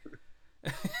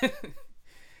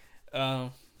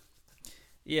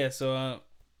 Yeah, so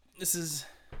this is...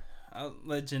 I'll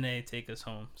let Jhene take us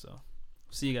home. So,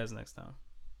 see you guys next time.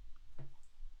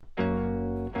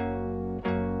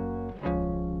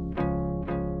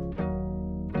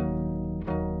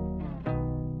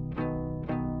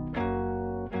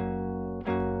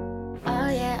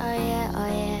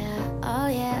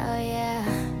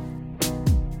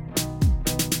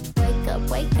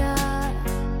 Wake up,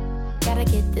 gotta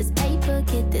get this paper,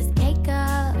 get this cake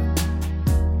up.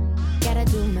 Gotta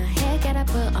do my hair, gotta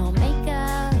put on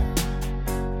makeup.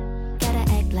 Gotta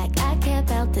act like I care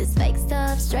about this fake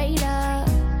stuff, straight up.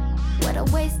 What a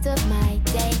waste of my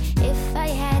day. If I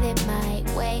had it my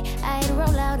way, I'd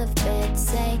roll out of bed,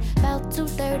 say about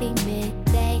 2:30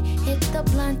 midday. Hit the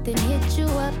blunt and hit you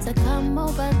up to come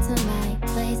over to my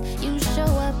place. You show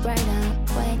up right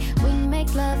away. We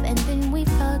make love and then we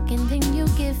fuck and then you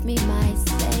give me my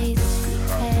space.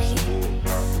 Hey,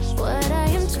 what I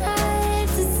am trying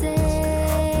to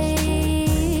say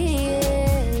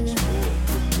is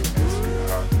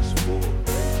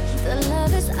the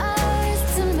love is ours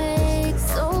to make,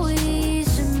 so we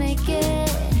should make it.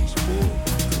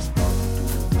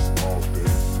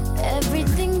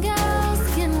 Everything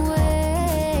else can wait.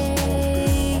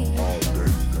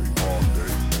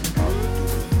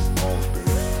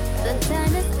 The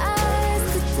time is ours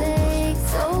to take,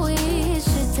 so we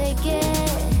should take it.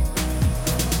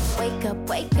 Wake up,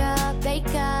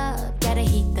 bake up. Gotta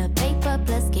heat the paper,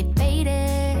 plus get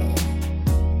faded.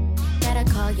 Gotta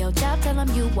call your job, tell them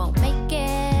you won't make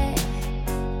it.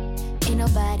 Ain't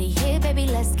nobody here, baby,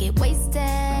 let's get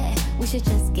wasted. We should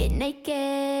just get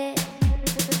naked.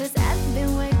 Cause I've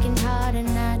been working hard and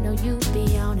I know you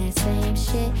be on that same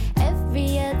shit.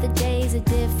 Every other day's a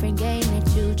different game that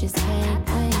you just can't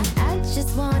win. I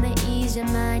just wanna ease your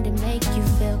mind and make you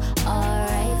feel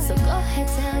alright. So go ahead,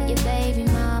 tell your baby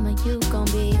mama you gon'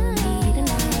 be with me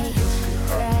tonight,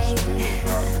 right?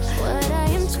 What I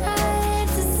am trying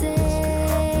to say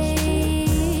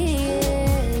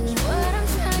is, what I'm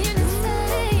trying to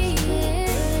say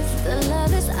is, the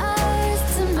love is ours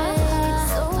to make,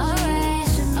 so we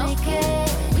should make it.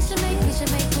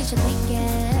 We should make it.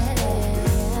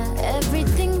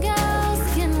 Everything else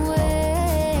can wait.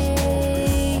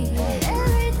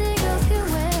 Everything else can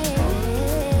wait.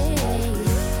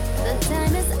 The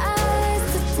time is ours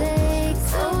to take,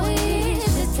 so we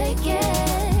should take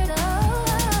it.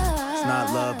 It's not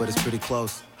love, but it's pretty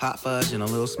close. Hot fudge and a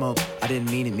little smoke. I didn't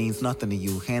mean it means nothing to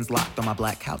you. Hands locked on my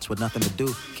black couch with nothing to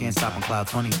do. Can't stop on cloud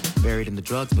 20. Buried in the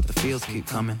drugs, but the feels keep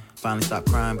coming. Finally stopped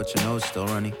crying, but your nose still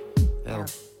running. Hell,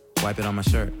 wipe it on my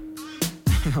shirt.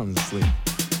 I'm asleep.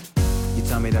 You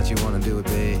tell me that you wanna do it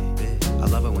big. I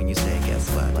love it when you say, guess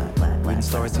what? Reading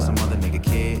stories to some other nigga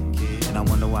kid. And I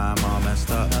wonder why I'm all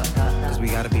messed up. Cause we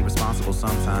gotta be responsible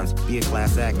sometimes. Be a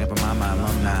class act, never mind my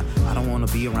alumni. I don't wanna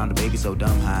be around a baby so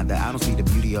dumb high that I don't see the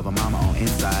beauty of a mama on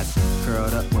insides.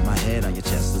 Curled up with my head on your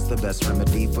chest is the best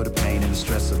remedy for the pain and the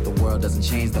stress. If the world doesn't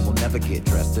change, then we'll never get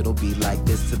dressed. It'll be like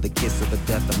this to the kiss of the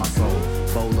death of my soul.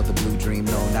 Bowl of the blue dream,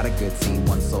 no, not a good team.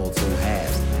 One soul, two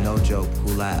halves. No joke,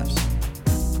 who laughs?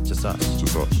 Just us.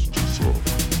 Just us. Just us.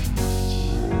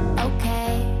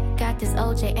 Okay, got this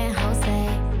OJ and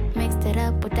Jose. Mixed it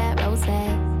up with that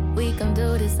rosé. We gon'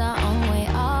 do this our own way,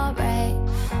 alright.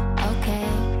 Okay,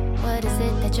 what is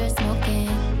it that you're smoking?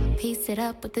 Piece it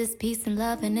up with this peace and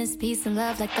love, and this peace and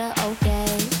love like the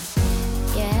okay.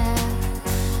 Yeah,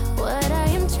 what I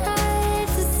am trying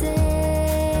to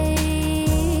say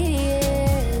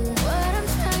is, what I'm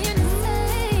trying to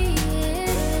say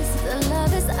is, the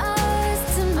love is ours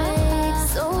to make,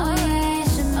 so we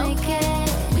should make it.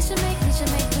 We should make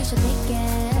it.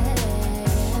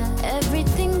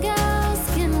 Everything else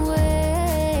can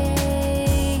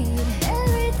wait.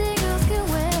 Everything else can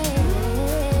wait.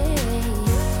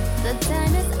 The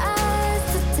time is ours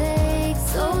to take,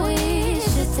 so we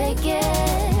should take it.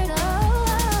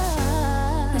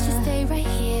 We should stay right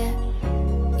here.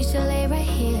 You should lay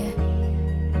right here.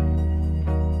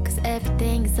 'Cause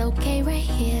everything is okay right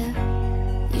here.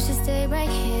 You should stay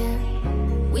right here.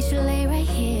 We should lay right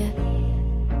here.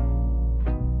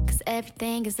 'Cause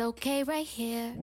everything is okay right here.